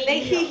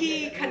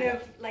kind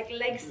of like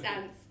leg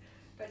stance.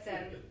 But,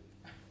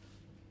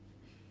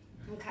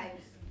 okay.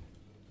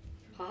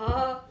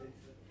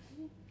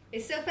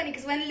 It's so funny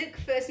because when Luke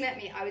first met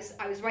me, I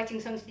was writing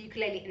songs for the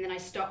ukulele and then I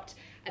stopped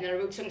and then I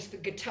wrote songs for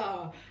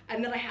guitar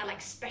and then I had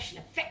like special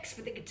effects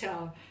for the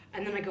guitar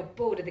and then I got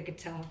bored of the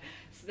guitar.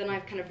 So then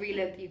I've kind of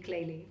relearned the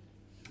ukulele.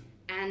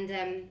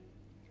 And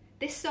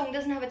this song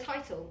doesn't have a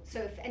title, so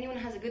if anyone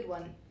has a good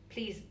one,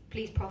 please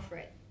proffer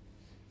it.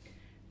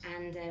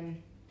 And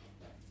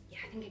yeah,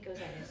 I think it goes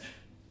like this.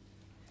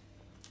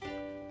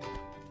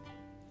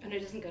 Oh no,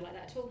 it doesn't go like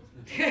that at all.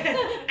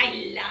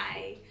 I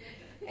lie.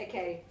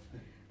 Okay.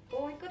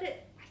 Oh, I got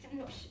it. I'm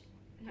not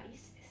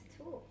used to this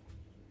at all.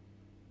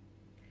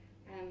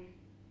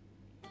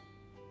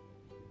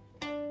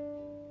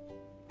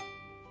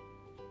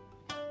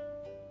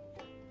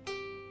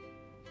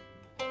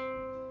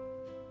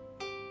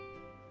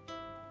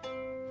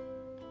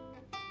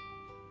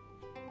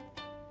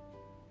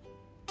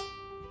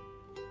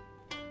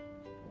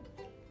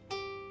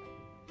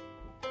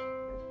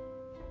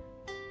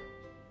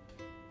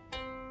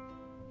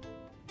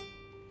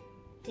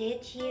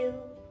 Did you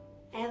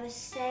ever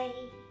say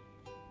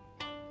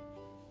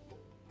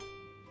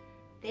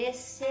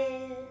this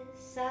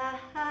is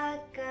a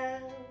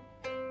girl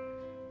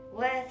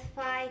worth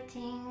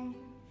fighting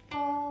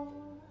for?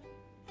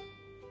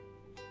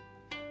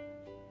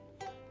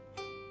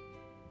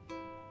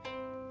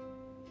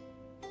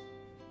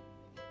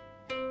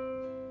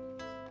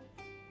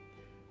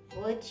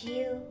 Would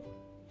you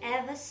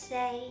ever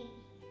say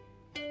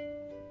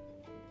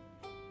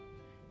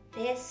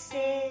this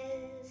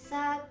is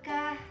a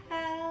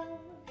girl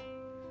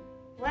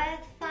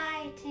worth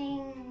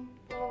fighting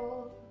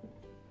for?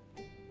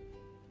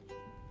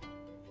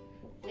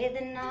 With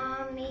an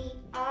army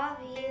of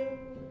you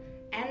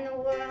and the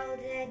world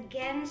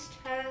against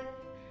her,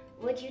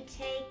 would you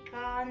take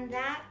on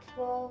that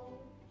war?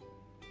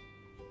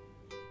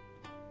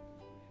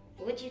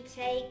 Would you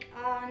take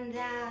on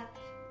that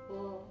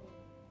war?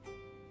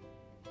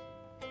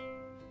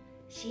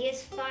 She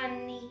is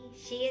funny,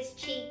 she is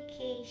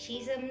cheeky,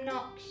 she's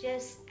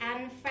obnoxious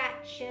and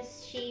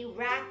fractious. She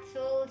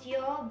rattled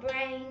your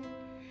brain,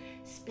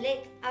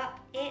 split up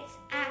its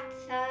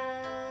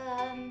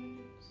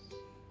atoms,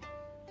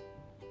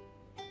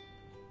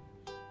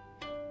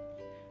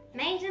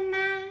 made a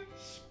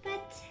mashed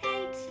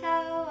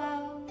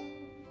potato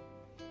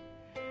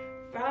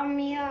from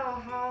your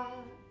heart.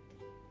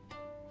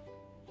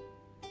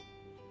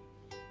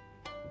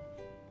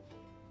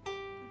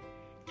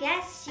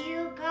 Guess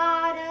you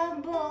got a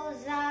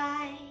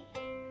bullseye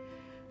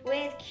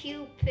with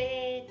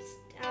Cupid's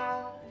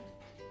dart.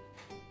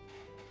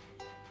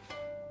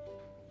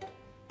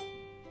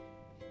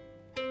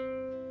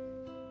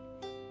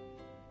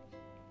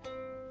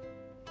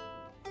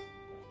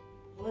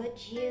 Would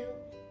you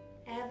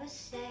ever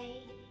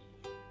say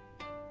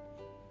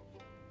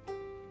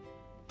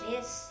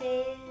this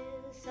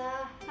is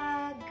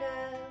a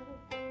girl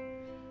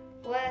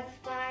worth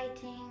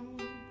fighting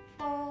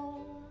for?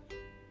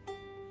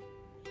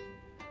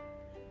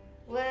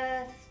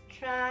 Worth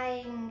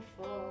trying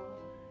for?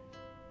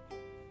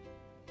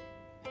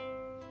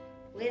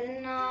 With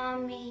an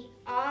army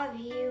of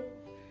you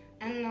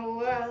and the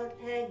world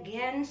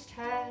against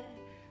her,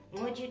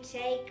 would you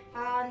take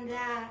on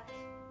that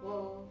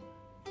war?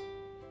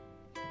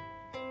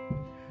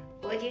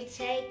 Would you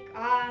take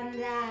on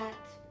that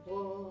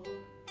war?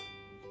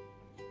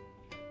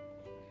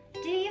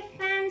 Do you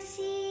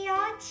fancy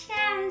your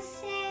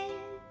chances?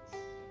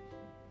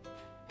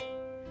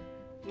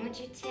 Would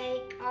you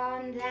take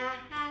on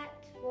that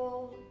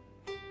war?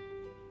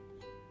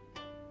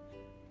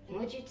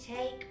 Would you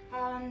take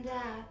on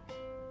that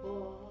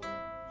war?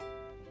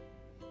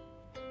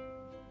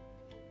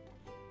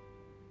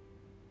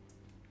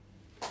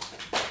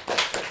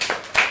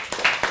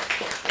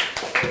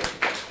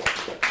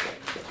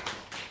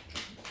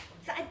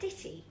 Is that a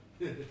ditty?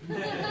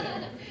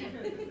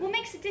 What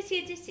makes a ditty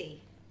a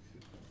ditty?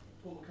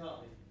 Paul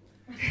McCartney.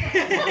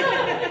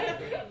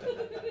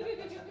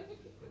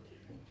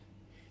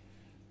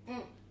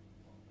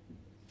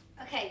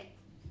 Okay,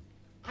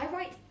 I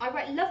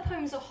write love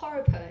poems or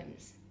horror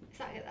poems.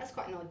 That's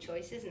quite an odd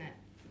choice, isn't it?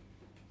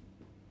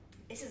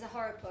 This is a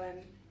horror poem,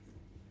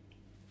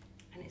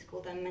 and it's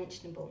called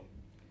Unmentionable,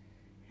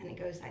 and it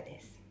goes like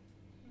this.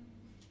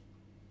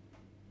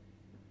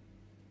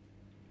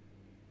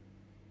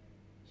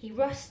 He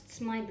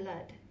rusts my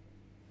blood,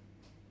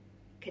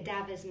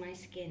 cadavers my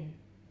skin,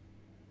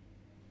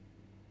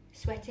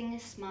 sweating a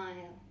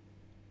smile,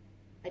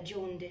 a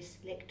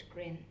jaundice-licked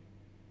grin.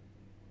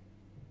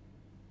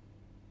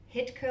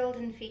 Head curled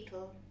and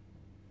fetal,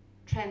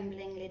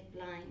 trembling lid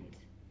blind,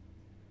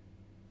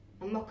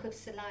 A muck of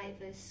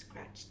salivas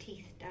scratch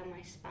teeth down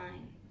my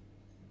spine,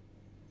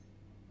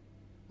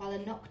 while a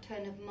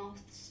nocturne of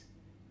moths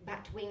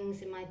bat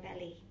wings in my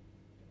belly.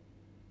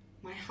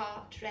 My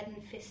heart, red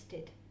and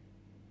fisted,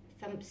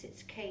 thumps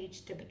its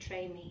cage to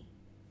betray me.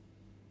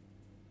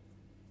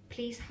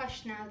 Please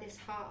hush now this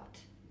heart,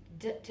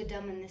 to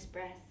dumben this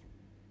breath.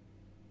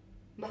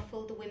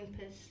 Muffle the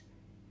whimpers,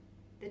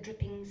 the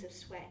drippings of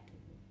sweat.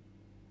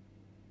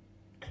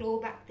 Claw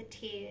back the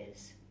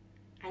tears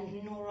and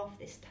gnaw off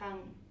this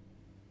tongue.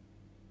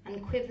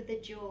 And quiver the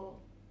jaw,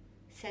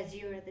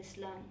 caesura this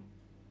lung.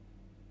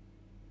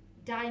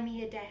 Die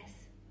me a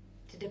death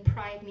to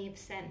deprive me of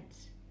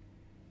sense.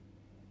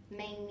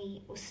 Maim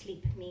me or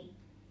sleep me,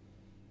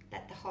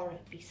 let the horror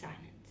be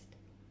silenced.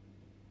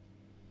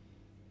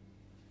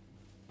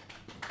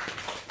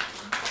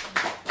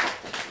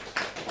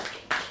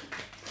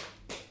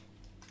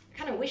 I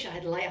kind of wish I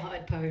had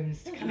light-hearted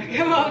poems to kind of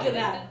go after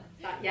that.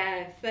 But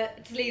yeah,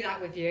 to leave that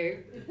with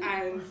you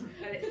and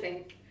let it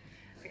think.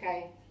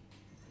 Okay.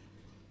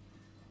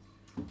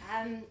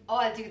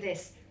 I'll do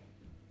this.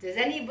 Does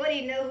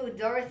anybody know who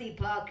Dorothy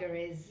Parker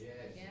is?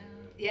 Yes.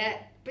 Yeah,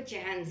 put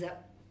your hands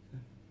up.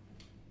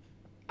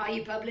 Are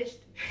you published?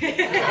 Okay.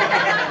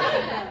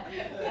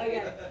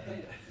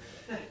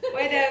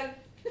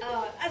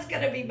 That's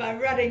going to be my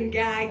running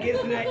gag,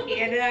 isn't it?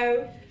 You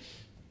know?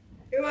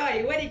 Who are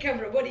you? Where do you come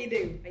from? What do you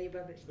do? Are you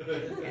published?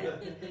 Yeah.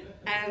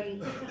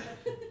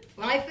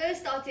 When I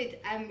first started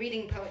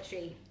reading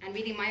poetry and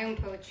reading my own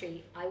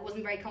poetry, I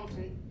wasn't very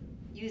confident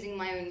using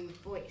my own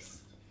voice.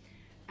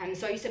 And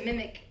so I used to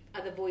mimic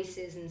other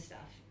voices and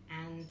stuff.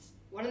 And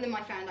one of them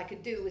I found I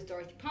could do was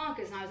Dorothy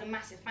Parker's, and I was a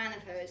massive fan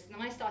of hers. And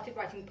then I started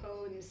writing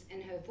poems in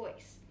her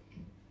voice.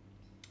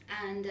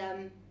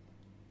 And,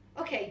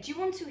 okay, do you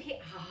want to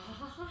hear...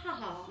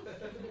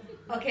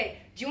 Okay,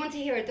 do you want to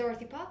hear a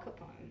Dorothy Parker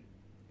poem?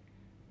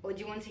 Or do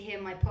you want to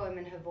hear my poem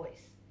in her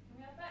voice?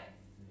 We have both.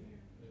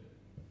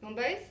 You want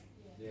both?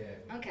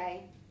 Yeah.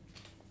 Okay.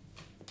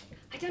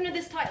 I don't know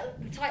the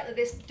title of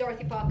this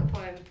Dorothy Parker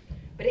poem,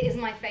 but it is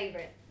my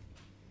favourite.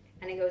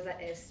 And it goes like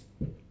this.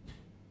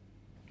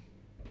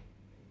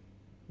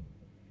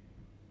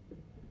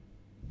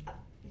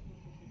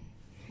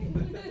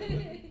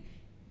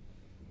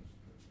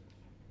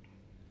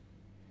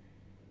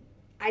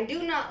 I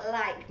do not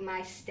like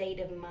my state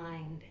of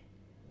mind.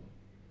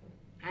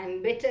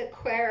 I'm bitter,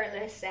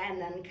 querulous,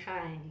 and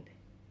unkind.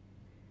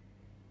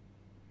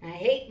 I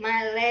hate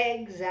my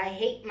legs, I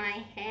hate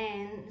my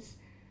hands.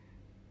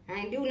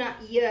 I do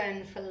not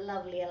yearn for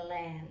lovelier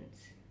lands.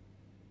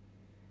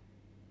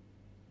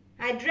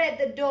 I dread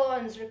the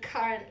dawn's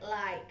recurrent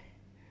light.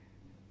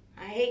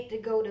 I hate to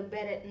go to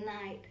bed at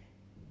night.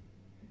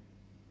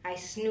 I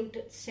snoot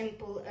at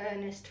simple,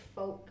 earnest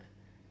folk.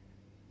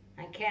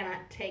 I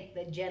cannot take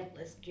the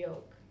gentlest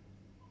joke.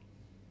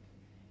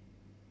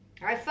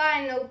 I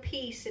find no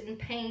peace in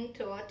paint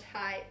or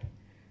type.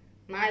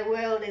 My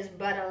world is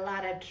but a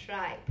lot of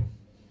tripe.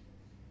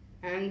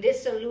 I'm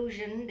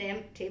disillusioned,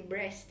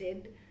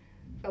 empty-breasted.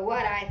 For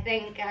what I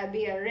think I'll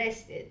be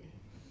arrested.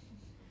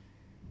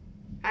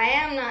 I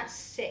am not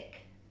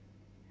sick.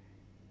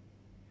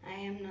 I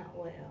am not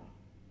well.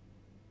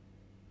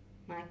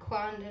 My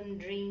quondam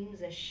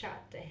dreams are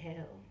shot to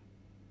hell.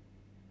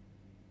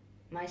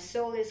 My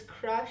soul is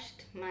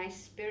crushed, my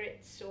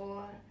spirit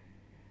sore.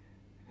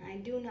 I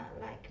do not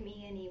like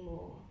me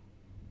anymore.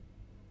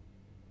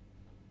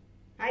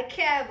 I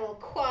cavil,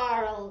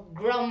 quarrel,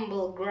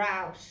 grumble,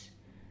 grouse.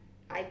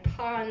 I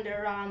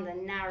ponder on the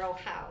narrow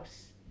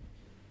house.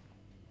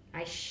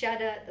 I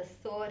shudder at the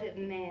thought of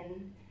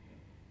men.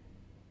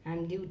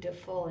 I'm due to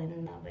fall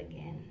in love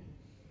again.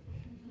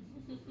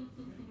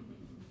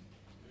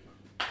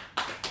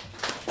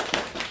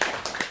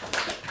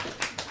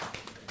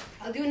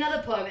 I'll do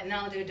another poem and then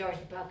I'll do a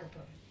Dorothy Parker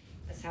poem.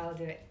 That's how I'll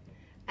do it.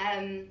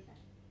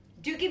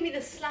 Do give me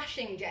the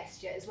slashing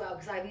gesture as well,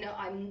 because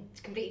I'm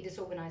completely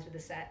disorganised with the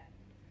set.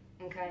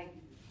 Okay?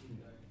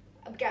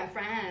 I'm getting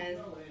friends.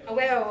 I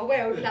will,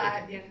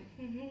 like, yeah.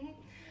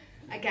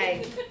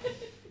 Okay.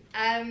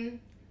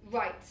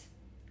 Right.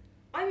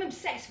 I'm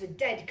obsessed with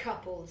dead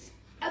couples.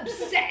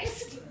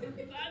 Obsessed.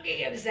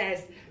 Fucking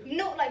obsessed.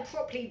 Not like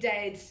properly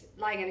dead,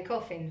 lying in a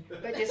coffin,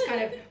 but just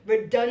kind of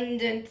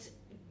redundant,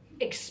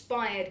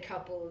 expired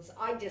couples.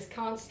 I just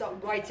can't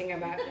stop writing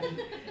about them.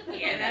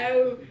 You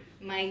know?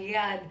 My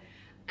God.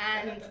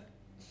 And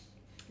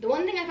the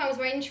one thing I found was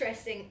very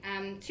interesting,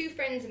 two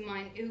friends of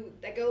mine who,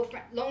 their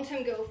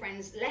long-term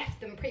girlfriends left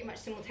them pretty much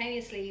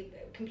simultaneously,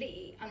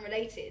 completely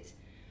unrelated.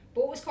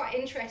 But what was quite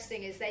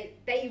interesting is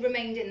they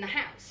remained in the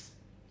house.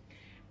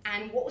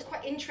 And what was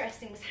quite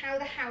interesting was how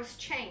the house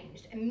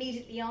changed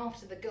immediately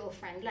after the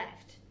girlfriend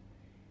left.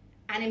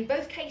 And in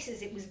both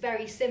cases, it was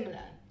very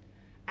similar.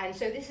 And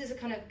so this is a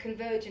kind of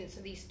convergence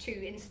of these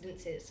two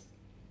incidences.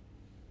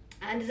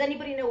 And does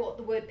anybody know what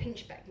the word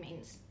pinchbeck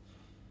means?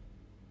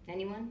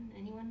 Anyone?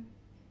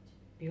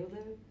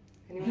 Bueller?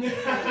 Anyone?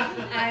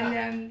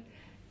 And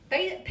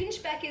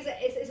pinchbeck is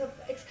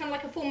it's kind of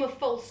like a form of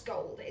false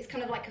gold. It's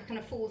kind of like a kind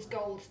of fool's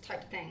gold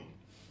type thing,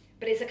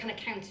 but it's a kind of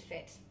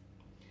counterfeit.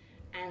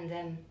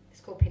 and it's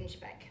called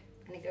Pinchbeck,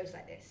 and it goes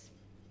like this.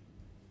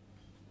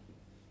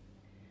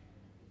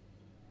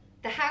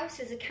 The house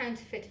is a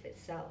counterfeit of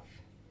itself.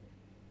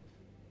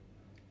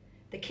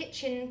 The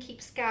kitchen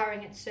keeps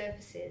scouring its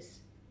surfaces,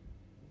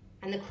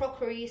 and the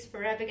crockery is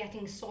forever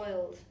getting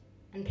soiled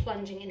and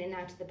plunging in and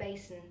out of the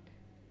basin.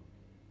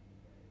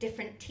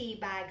 Different tea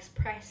bags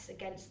press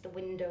against the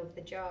window of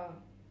the jar.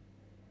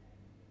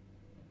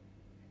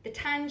 The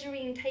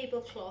tangerine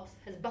tablecloth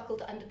has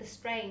buckled under the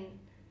strain,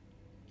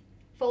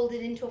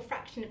 folded into a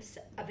fraction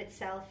of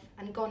itself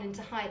and gone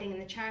into hiding in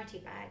the charity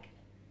bag.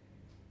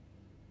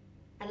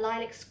 A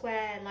lilac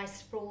square lies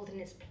sprawled in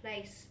its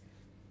place,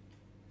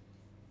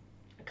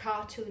 a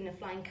cartoon of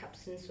flying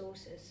cups and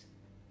saucers.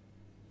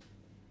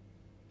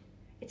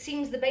 It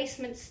seems the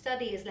basement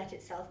study has let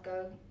itself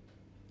go,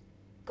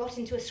 got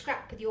into a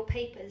scrap with your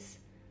papers,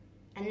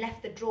 and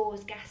left the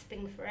drawers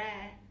gasping for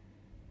air.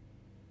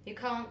 You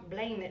can't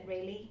blame it,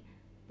 really,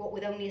 what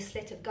with only a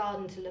slit of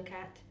garden to look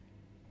at.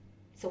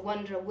 It's a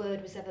wonder a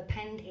word was ever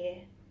penned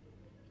here.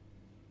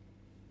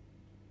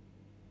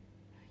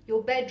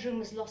 Your bedroom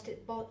has lost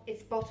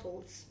its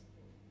bottles,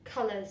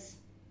 colours,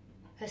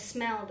 her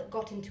smell that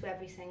got into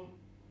everything.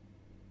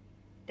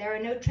 There are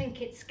no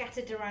trinkets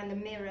scattered around the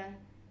mirror,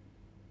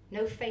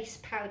 no face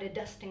powder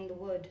dusting the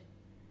wood.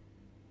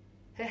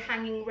 Her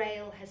hanging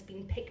rail has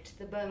been picked to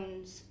the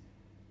bones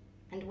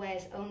and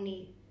wears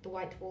only the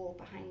white wall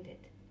behind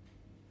it.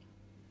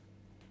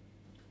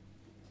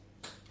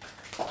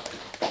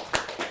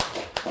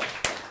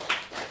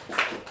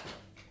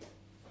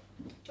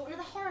 Do you want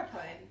another horror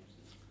poem?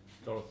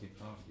 Dorothy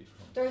Parker.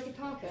 Dorothy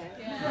Parker?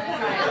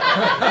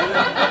 Yeah.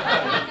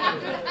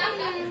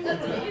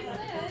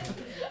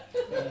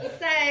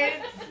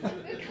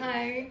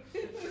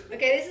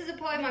 Okay, this is a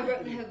poem I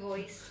wrote in her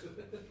voice,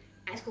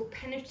 and it's called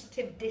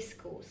Penetrative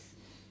Discourse.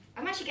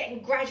 I'm actually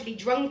getting gradually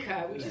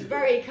drunker, which is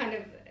very kind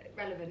of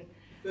relevant.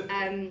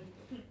 And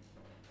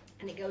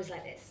it goes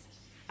like this.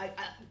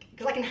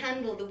 Because I can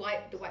handle the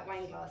white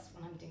wine glass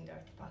when I'm doing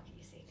Dorothy Parker,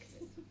 you see, because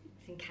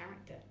it's in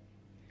character.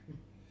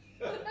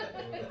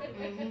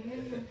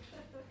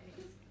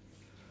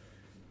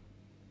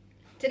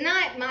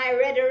 Tonight my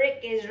rhetoric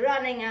is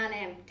running on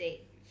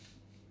empty.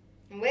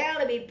 Well,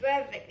 to be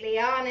perfectly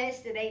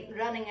honest, it ain't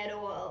running at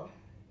all.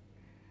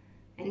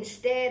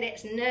 Instead,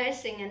 it's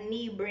nursing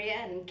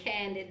inebriate and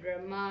candid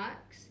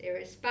remarks,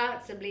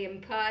 irresponsibly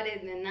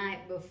imparted the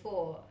night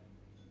before.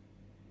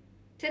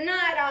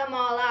 Tonight I'm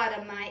all out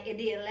of my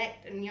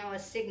idiolect and your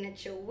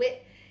signature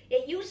wit,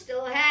 yet you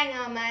still hang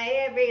on my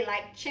every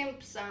like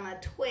chimps on a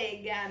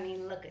twig. I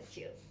mean, look at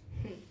you.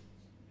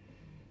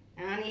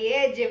 On the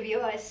edge of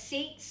your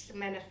seats,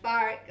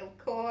 metaphoric of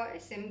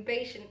course,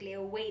 impatiently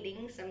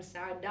awaiting some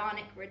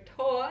sardonic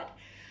retort.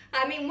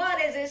 I mean,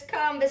 what is this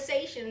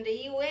conversation to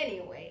you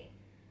anyway?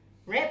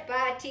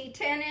 Repartee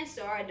tennis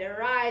or a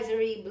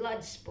derisory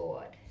blood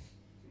sport?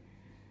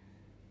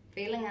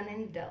 Feeling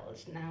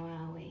unindulged now,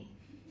 are we?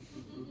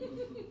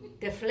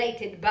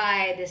 Deflated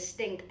by a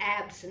distinct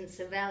absence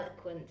of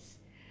eloquence.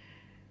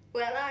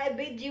 Well, I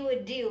bid you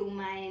adieu,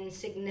 my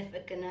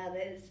insignificant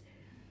others.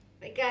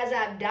 Because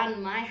I've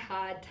done my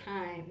hard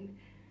time,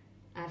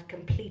 I've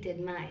completed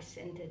my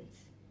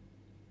sentence.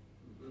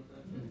 I'm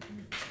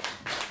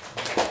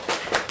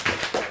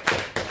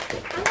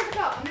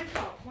gonna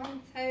stop.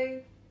 1,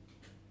 2.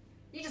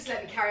 You just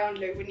let me carry on,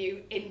 Luke, wouldn't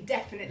you?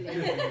 Indefinitely. I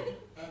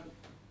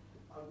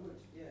would,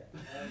 yeah.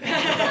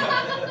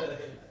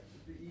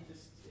 But you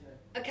just, you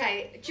know.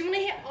 Okay, do you want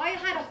to hear? I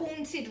had a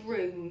haunted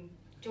room.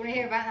 Do you want to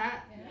hear about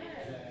that?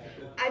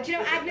 Yeah. Do you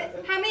know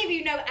Agnes? How many of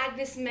you know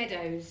Agnes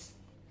Meadows?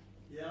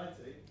 Yeah, I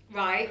do.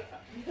 Right.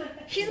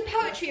 She's a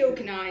poetry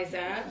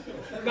organiser,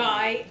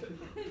 right?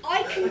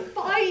 I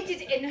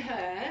confided in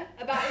her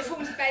about this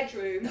haunted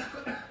bedroom,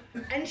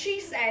 and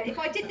she said if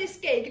I did this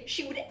gig,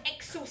 she would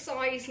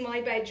exorcise my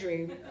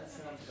bedroom. That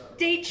sounds about right.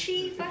 Did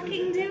she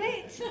fucking do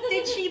it?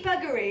 Did she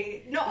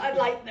buggery? Not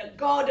like the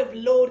God of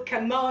Lord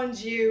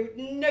commands you,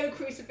 no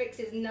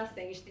crucifixes,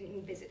 nothing. She didn't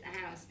even visit the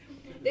house.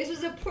 This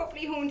was a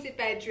properly haunted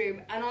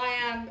bedroom, and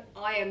I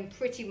am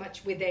pretty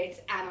much with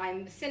it, and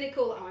I'm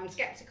cynical and I'm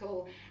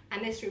sceptical,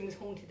 and this room was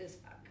haunted as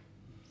fuck.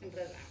 Simple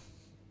as that.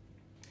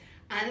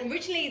 And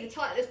originally the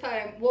title of this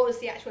poem was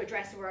the actual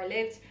address of where I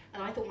lived,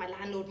 and I thought my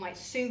landlord might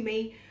sue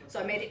me, so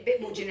I made it a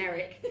bit more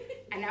generic.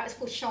 And now it's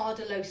called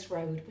Chardelos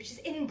Road, which is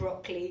in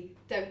Brockley.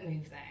 Don't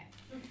move there.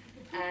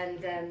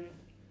 And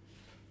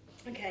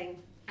okay.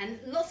 And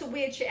lots of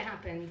weird shit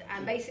happened,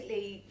 and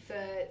basically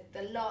for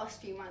the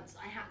last few months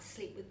I had to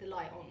sleep with the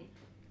light on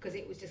because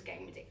it was just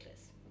getting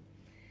ridiculous.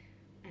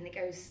 And it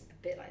goes a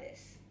bit like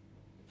this.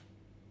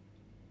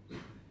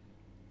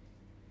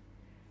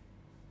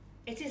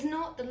 It is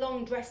not the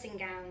long dressing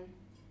gown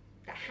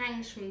that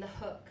hangs from the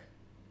hook,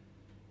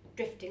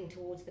 drifting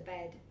towards the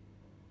bed.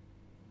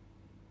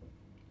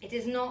 It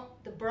is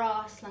not the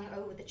bra slung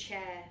over the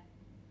chair,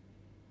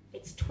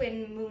 its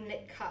twin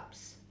moonlit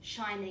cups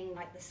shining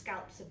like the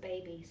scalps of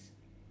babies.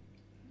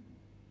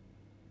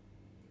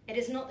 It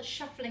is not the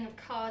shuffling of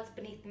cards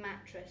beneath the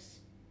mattress,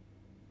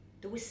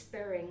 the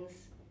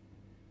whisperings,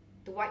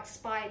 the white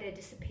spider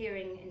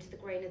disappearing into the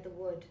grain of the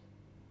wood.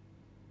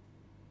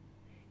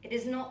 It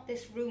is not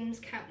this room's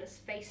countless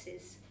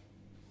faces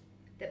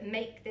that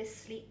make this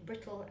sleep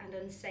brittle and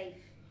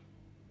unsafe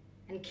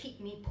and keep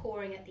me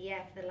pouring at the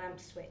air for the lamp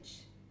switch.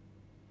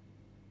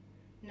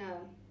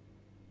 No.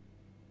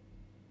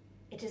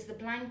 It is the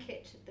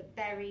blanket that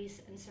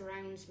buries and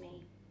surrounds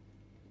me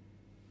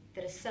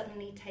that has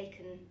suddenly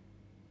taken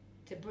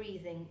to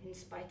breathing in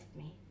spite of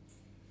me.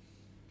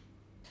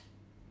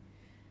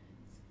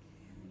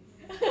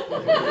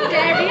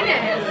 Scary,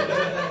 innit?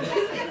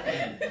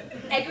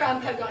 Edgar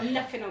Allan Poe got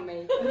nothing on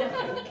me.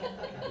 Nothing.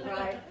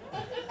 Right.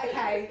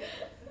 Okay.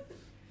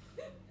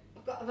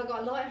 Have I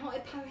got a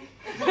light-hearted poem?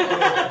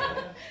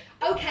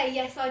 Okay,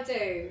 yes I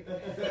do.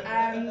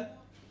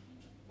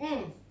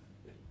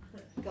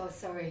 God,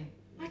 sorry.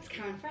 That's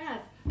Karen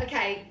Fraz.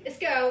 Okay, let's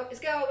go. Let's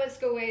go. Let's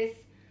go with.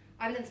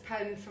 I haven't done this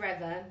poem in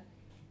forever.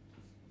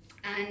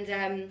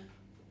 And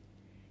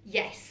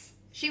yes,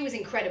 she was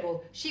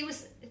incredible. She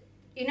was.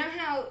 You know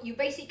how you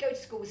basically go to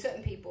school with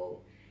certain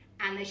people,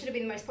 and they should have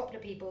been the most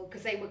popular people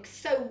because they were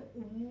so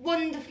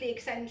wonderfully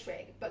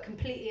eccentric but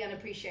completely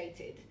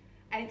unappreciated.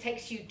 And it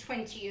takes you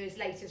 20 years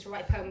later to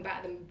write a poem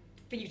about them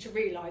for you to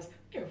realise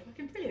they're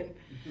fucking brilliant.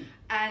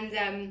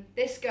 And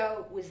this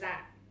girl was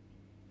that.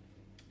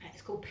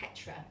 It's called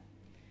Petra,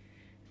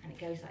 and it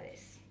goes like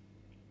this.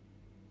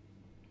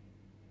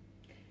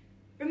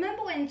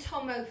 Remember when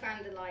Tomo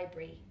found the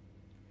library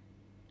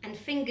and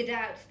fingered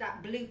out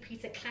that Blue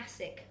Peter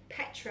classic,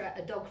 Petra,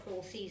 A Dog for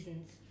All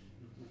Seasons?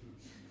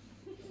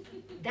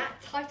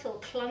 That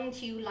title clung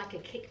to you like a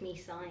kick-me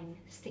sign,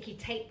 sticky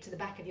taped to the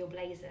back of your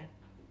blazer.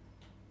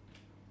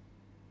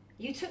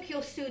 You took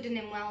your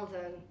pseudonym well,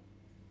 though,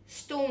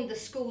 stormed the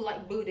school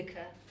like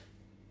Boudica,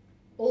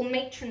 all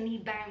matronly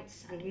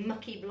bounce and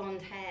mucky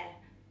blonde hair,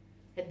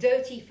 a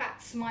dirty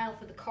fat smile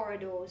for the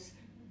corridors,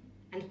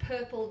 and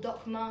purple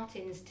Doc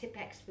Martens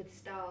Tipp-Exed with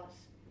stars.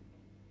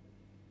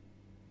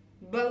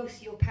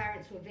 Both your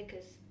parents were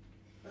vicars,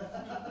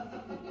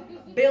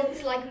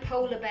 built like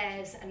polar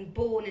bears and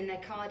born in their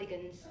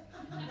cardigans.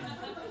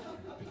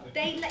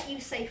 They let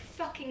you say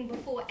fucking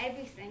before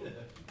everything,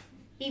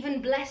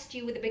 even blessed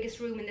you with the biggest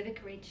room in the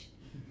vicarage.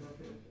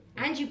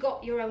 And you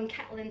got your own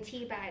kettle and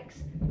tea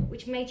bags,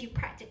 which made you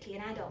practically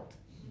an adult.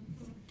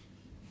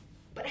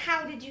 But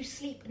how did you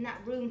sleep in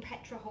that room,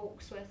 Petra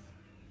Hawksworth?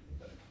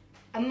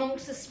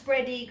 Amongst the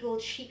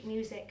spread-eagled sheet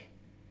music,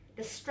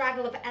 the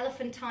straggle of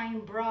elephantine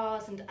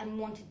bras and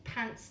unwanted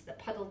pants that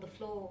puddled the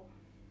floor.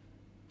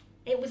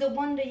 It was a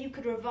wonder you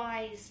could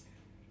revise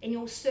in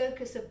your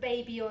circus of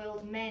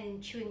baby-oiled men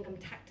chewing gum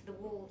tacked to the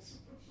walls.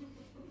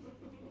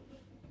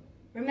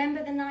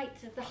 Remember the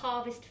night of the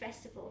Harvest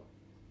Festival,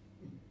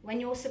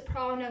 when your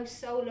soprano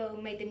solo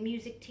made the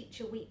music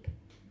teacher weep?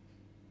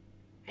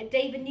 At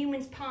David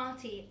Newman's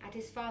party at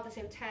his father's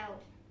hotel,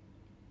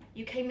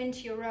 you came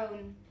into your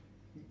own,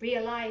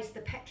 realised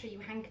the Petra you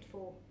hankered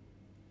for.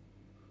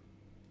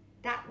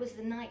 That was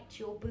the night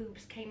your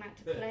boobs came out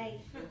to play.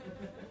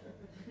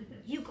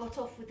 You got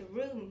off with the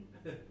room,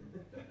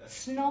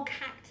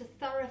 snog-hacked a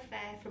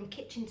thoroughfare from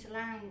kitchen to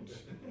lounge.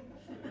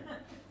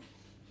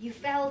 You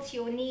fell to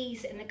your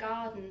knees in the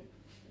garden,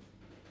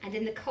 and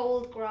in the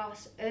cold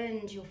grass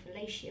earned your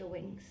fellatio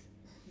wings.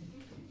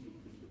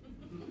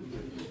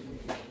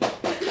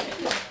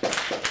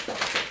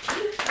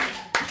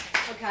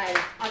 Okay,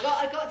 I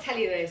got to tell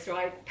you this,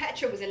 right?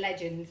 Petra was a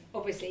legend,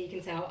 obviously, you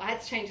can tell. I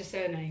had to change her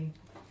surname.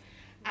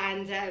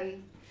 And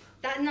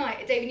that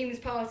night at David Newman's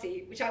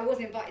party, which I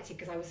wasn't invited to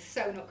because I was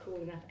so not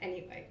cool enough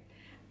anyway,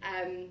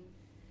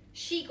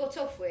 she got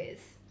off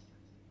with,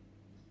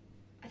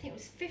 I think it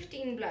was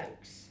 15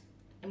 blokes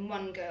and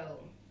one girl,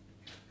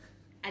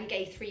 and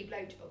gave 3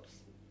 blowjobs,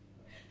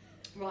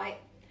 right?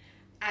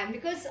 And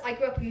because I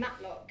grew up in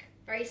Matlock,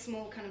 very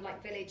small kind of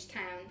like village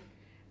town,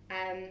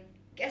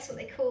 guess what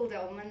they called her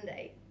on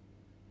Monday?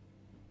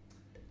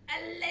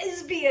 A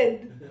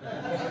lesbian.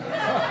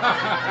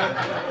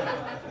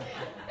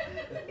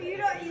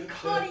 You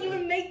can't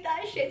even make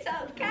that shit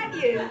up, can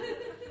you?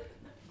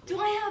 Do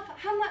I have,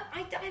 how much,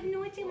 I have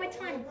no idea my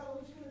time. Oh,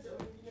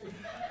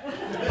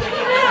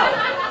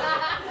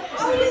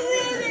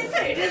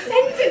 it's a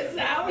sentence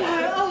now.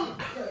 Oh.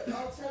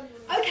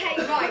 Okay,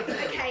 right,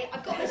 okay,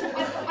 I've got this,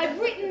 I've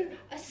written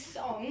a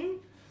song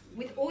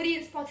with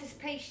audience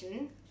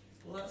participation.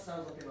 Well, that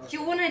sounds like a nice. Do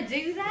you want to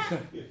do that?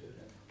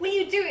 Will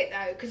you do it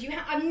though? Because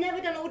I've never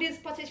done audience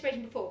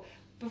participation before.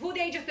 Before the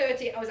age of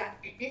 30, I was like,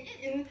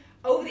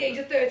 over the age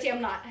of 30,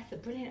 I'm like, that's a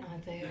brilliant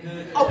idea.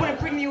 I want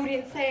to bring the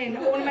audience in.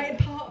 I want to make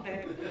them part of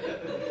it.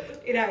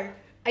 You know,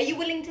 are you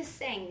willing to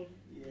sing?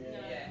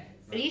 Yeah.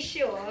 Are you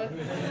sure?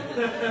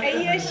 Are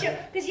you sure?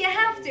 Because you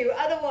have to,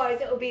 otherwise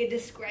it'll be a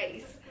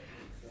disgrace.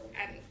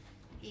 Are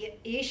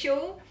you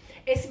sure?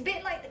 It's a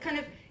bit like the kind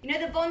of, you know,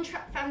 the Von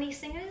Trapp family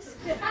singers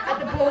at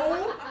the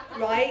ball,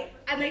 right?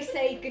 And they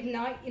say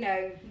goodnight, you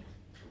know.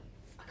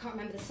 I can't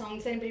remember the song.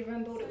 Does anybody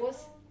remember what it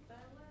was?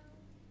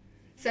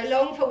 So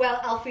long,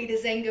 farewell, Auf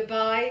Wiedersehen,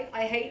 goodbye.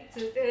 I hate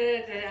to...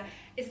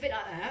 It's a bit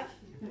like that,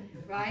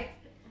 right?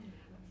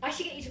 I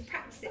should get you to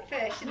practice it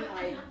first, shouldn't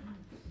I?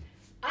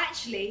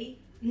 Actually,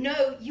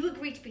 no, you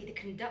agreed to be the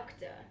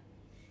conductor.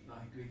 No,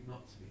 I agreed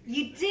not to be.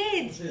 You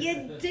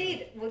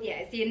did. Well, yeah,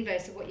 it's the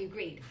inverse of what you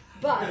agreed.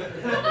 But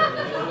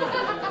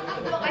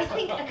I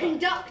think a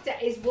conductor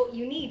is what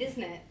you need,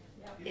 isn't it?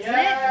 Isn't it?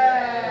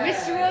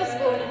 Mr.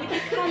 Osborne, would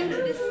you come to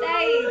the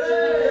stage?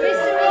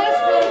 Mr.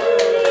 Osborne,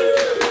 please.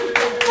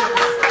 Come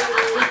on.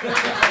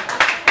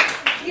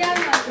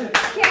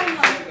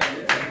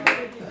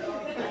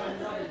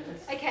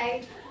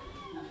 Okay.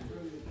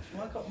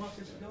 Well, I got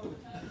Martin to go.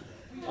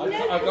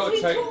 I've got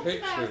to take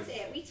pictures.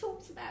 We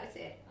talked about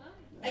it.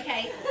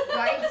 Okay,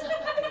 right.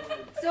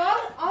 So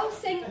I'll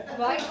sing.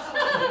 Right.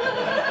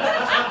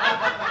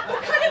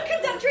 What kind of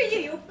conductor are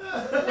you?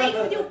 You're playing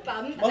with your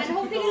bum and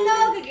holding a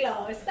lager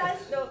glass.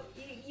 That's not.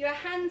 Your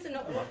hands are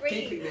not what read.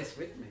 Keeping this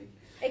with me.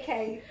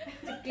 Okay,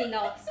 to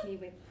glass me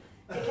with.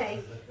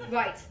 Okay,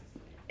 right.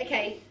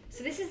 Okay,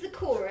 so this is the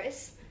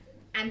chorus,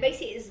 and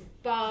basically it's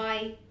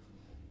bye.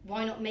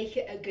 Why not make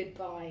it a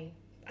goodbye?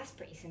 That's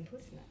pretty simple,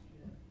 isn't it?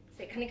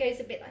 So it kind of goes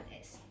a bit like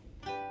this.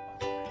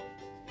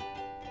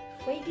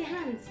 Wave your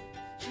hands.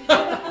 Bye.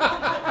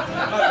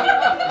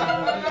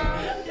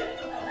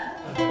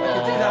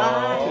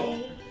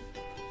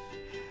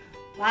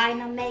 Why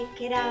not make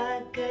it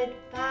a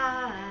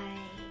goodbye?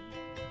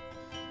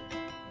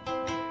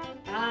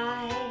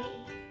 Bye.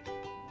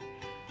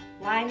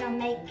 Why not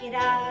make it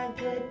a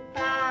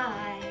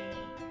goodbye?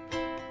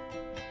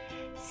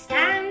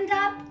 Stand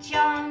up,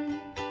 John.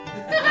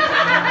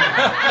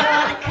 You're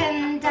the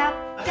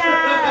conductor.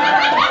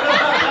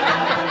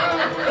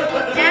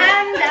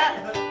 Stand up.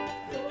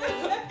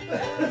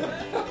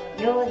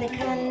 You're the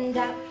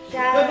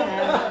conductor.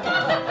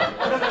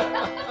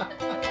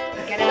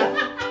 Get up.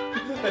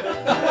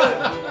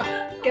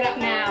 Get up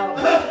now.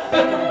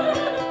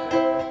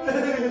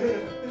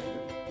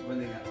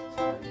 Running out of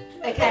time.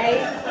 Okay.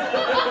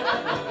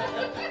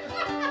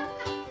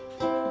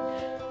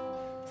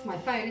 It's my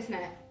phone, isn't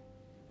it?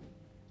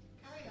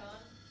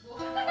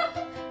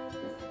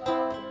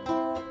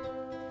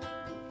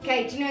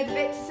 Okay, do you know the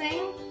bit to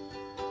sing?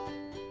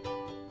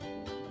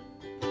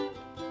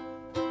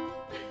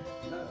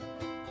 No.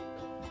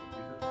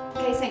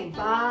 Okay, sing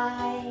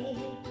bye.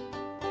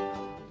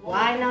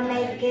 Why not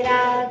make it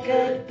a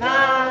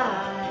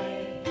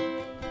goodbye?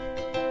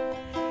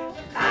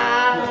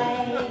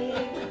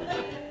 Bye.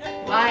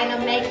 Why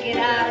not make it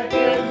a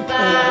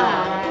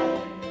goodbye?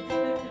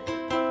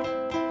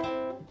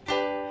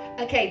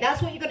 Okay,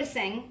 that's what you got to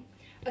sing.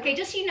 Okay,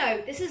 just so you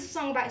know, this is a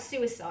song about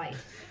suicide.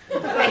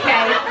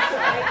 Okay.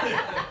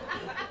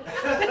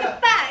 But the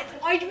fact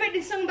I'd written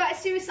a song about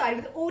suicide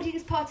with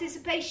audience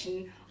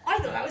participation, I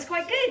thought that was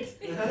quite good.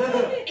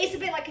 It's a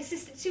bit like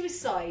assisted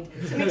suicide,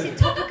 so it makes it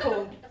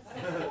topical,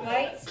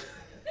 right?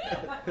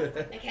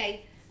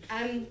 Okay.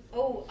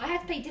 Oh, I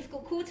have to play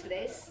difficult chords for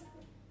this.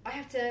 I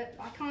can't do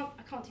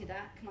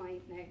that, can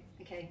I? No.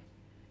 Okay.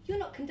 You're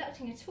not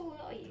conducting at all,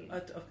 are you?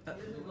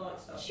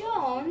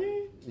 John?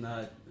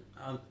 No.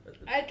 I'm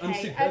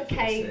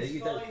Okay. You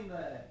don't. Fine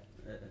there.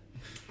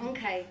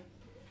 Okay.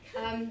 Do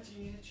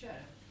you need a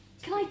chair?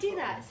 Can I do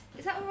that?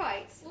 Is that all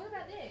right? What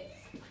about this?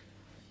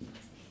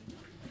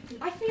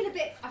 I feel a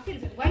bit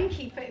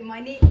wanky putting my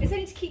knee. It's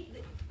only to keep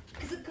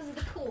because of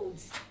the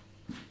chords.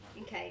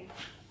 Okay.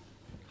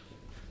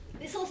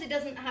 This also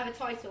doesn't have a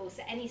title,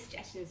 so any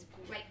suggestions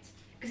great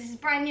because this is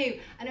brand new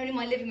and only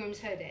my living room's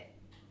heard it.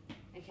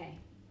 Okay.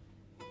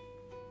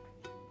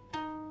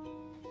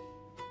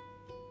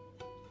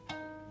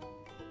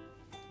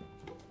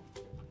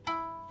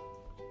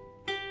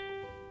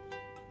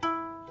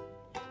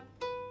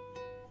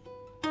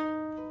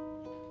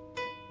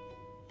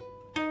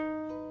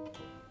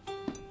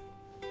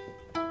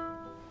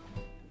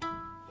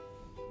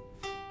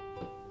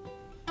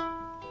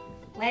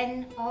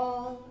 When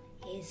all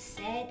is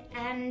said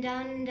and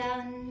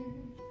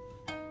undone,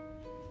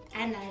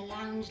 and I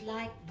lounge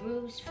like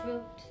bruised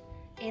fruit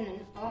in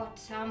an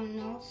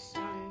autumnal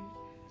sun,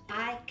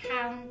 I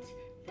count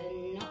the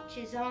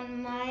notches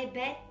on my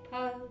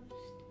bedpost,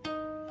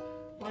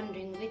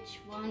 wondering which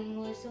one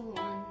was the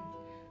one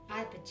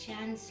I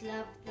perchance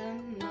loved the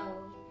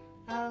most.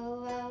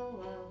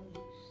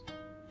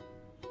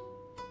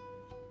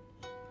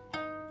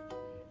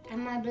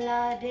 And my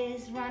blood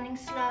is running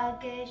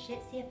sluggish,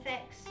 it's the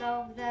effects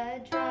of the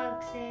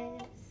drugs.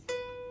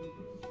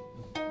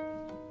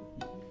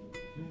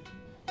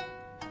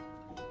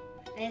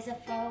 There's a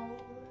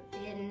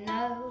folded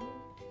note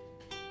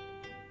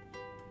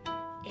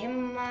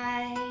in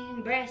my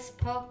breast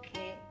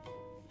pocket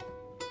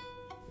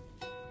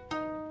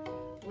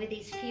with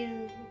these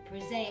few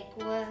prosaic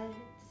words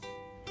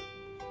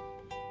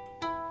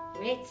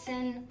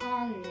written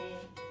on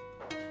it.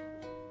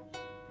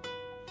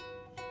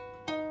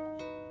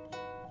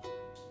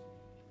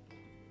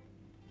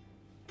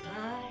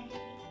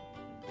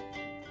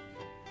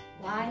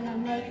 Why not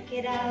make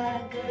it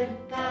a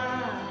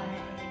goodbye?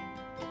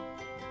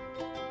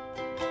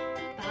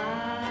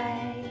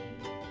 Bye.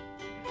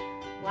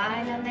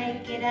 Why not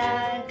make it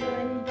a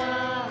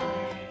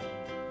goodbye?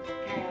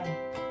 Carry on.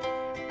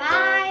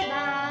 Bye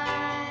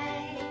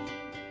bye.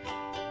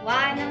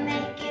 Why not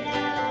make it a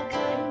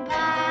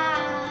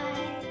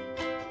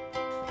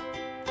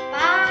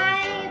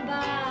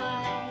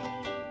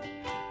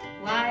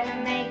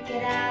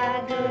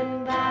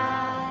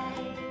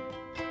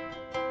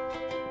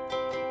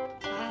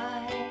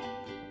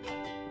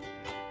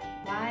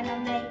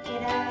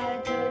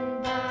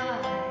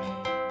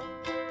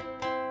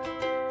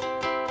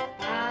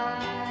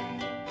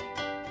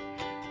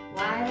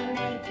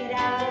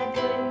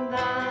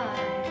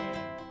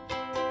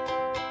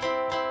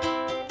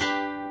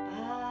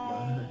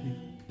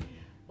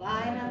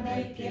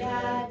make it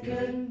a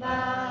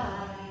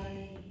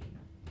goodbye?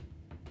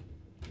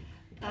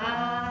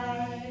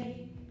 Bye.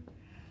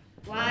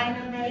 Why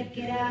not make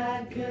it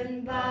a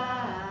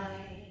goodbye?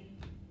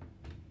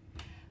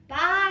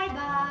 Bye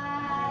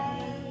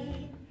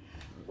bye.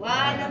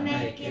 Why not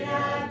make it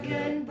a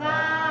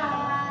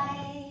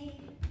goodbye?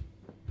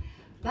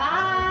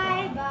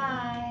 Bye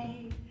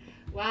bye.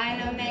 Why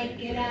not make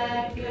it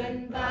a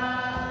goodbye?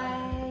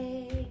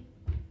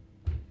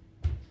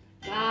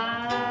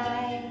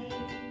 Bye.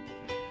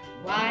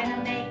 Why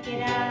not make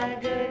it a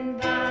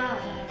goodbye?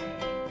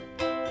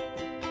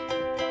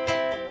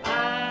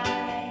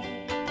 Bye.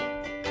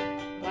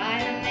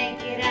 Why not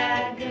make it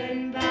a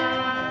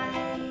goodbye?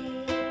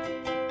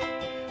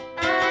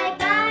 Bye,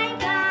 bye,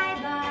 bye,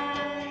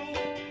 bye.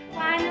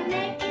 Why not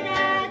make it a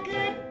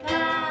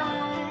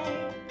goodbye?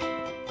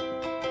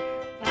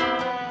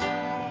 Bye.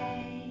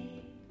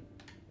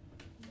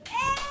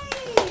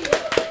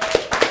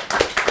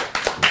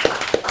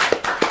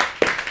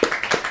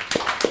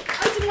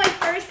 I was in my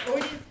first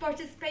audience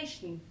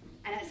participation,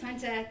 and it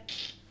sounded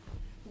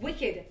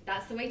wicked.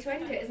 That's the way to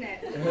end it, isn't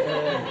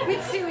it?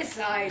 With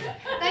suicide.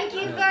 Thank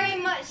you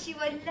very much. You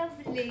were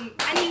lovely,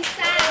 and you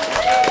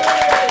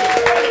sang.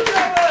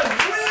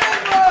 Rhian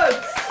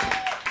Edwards!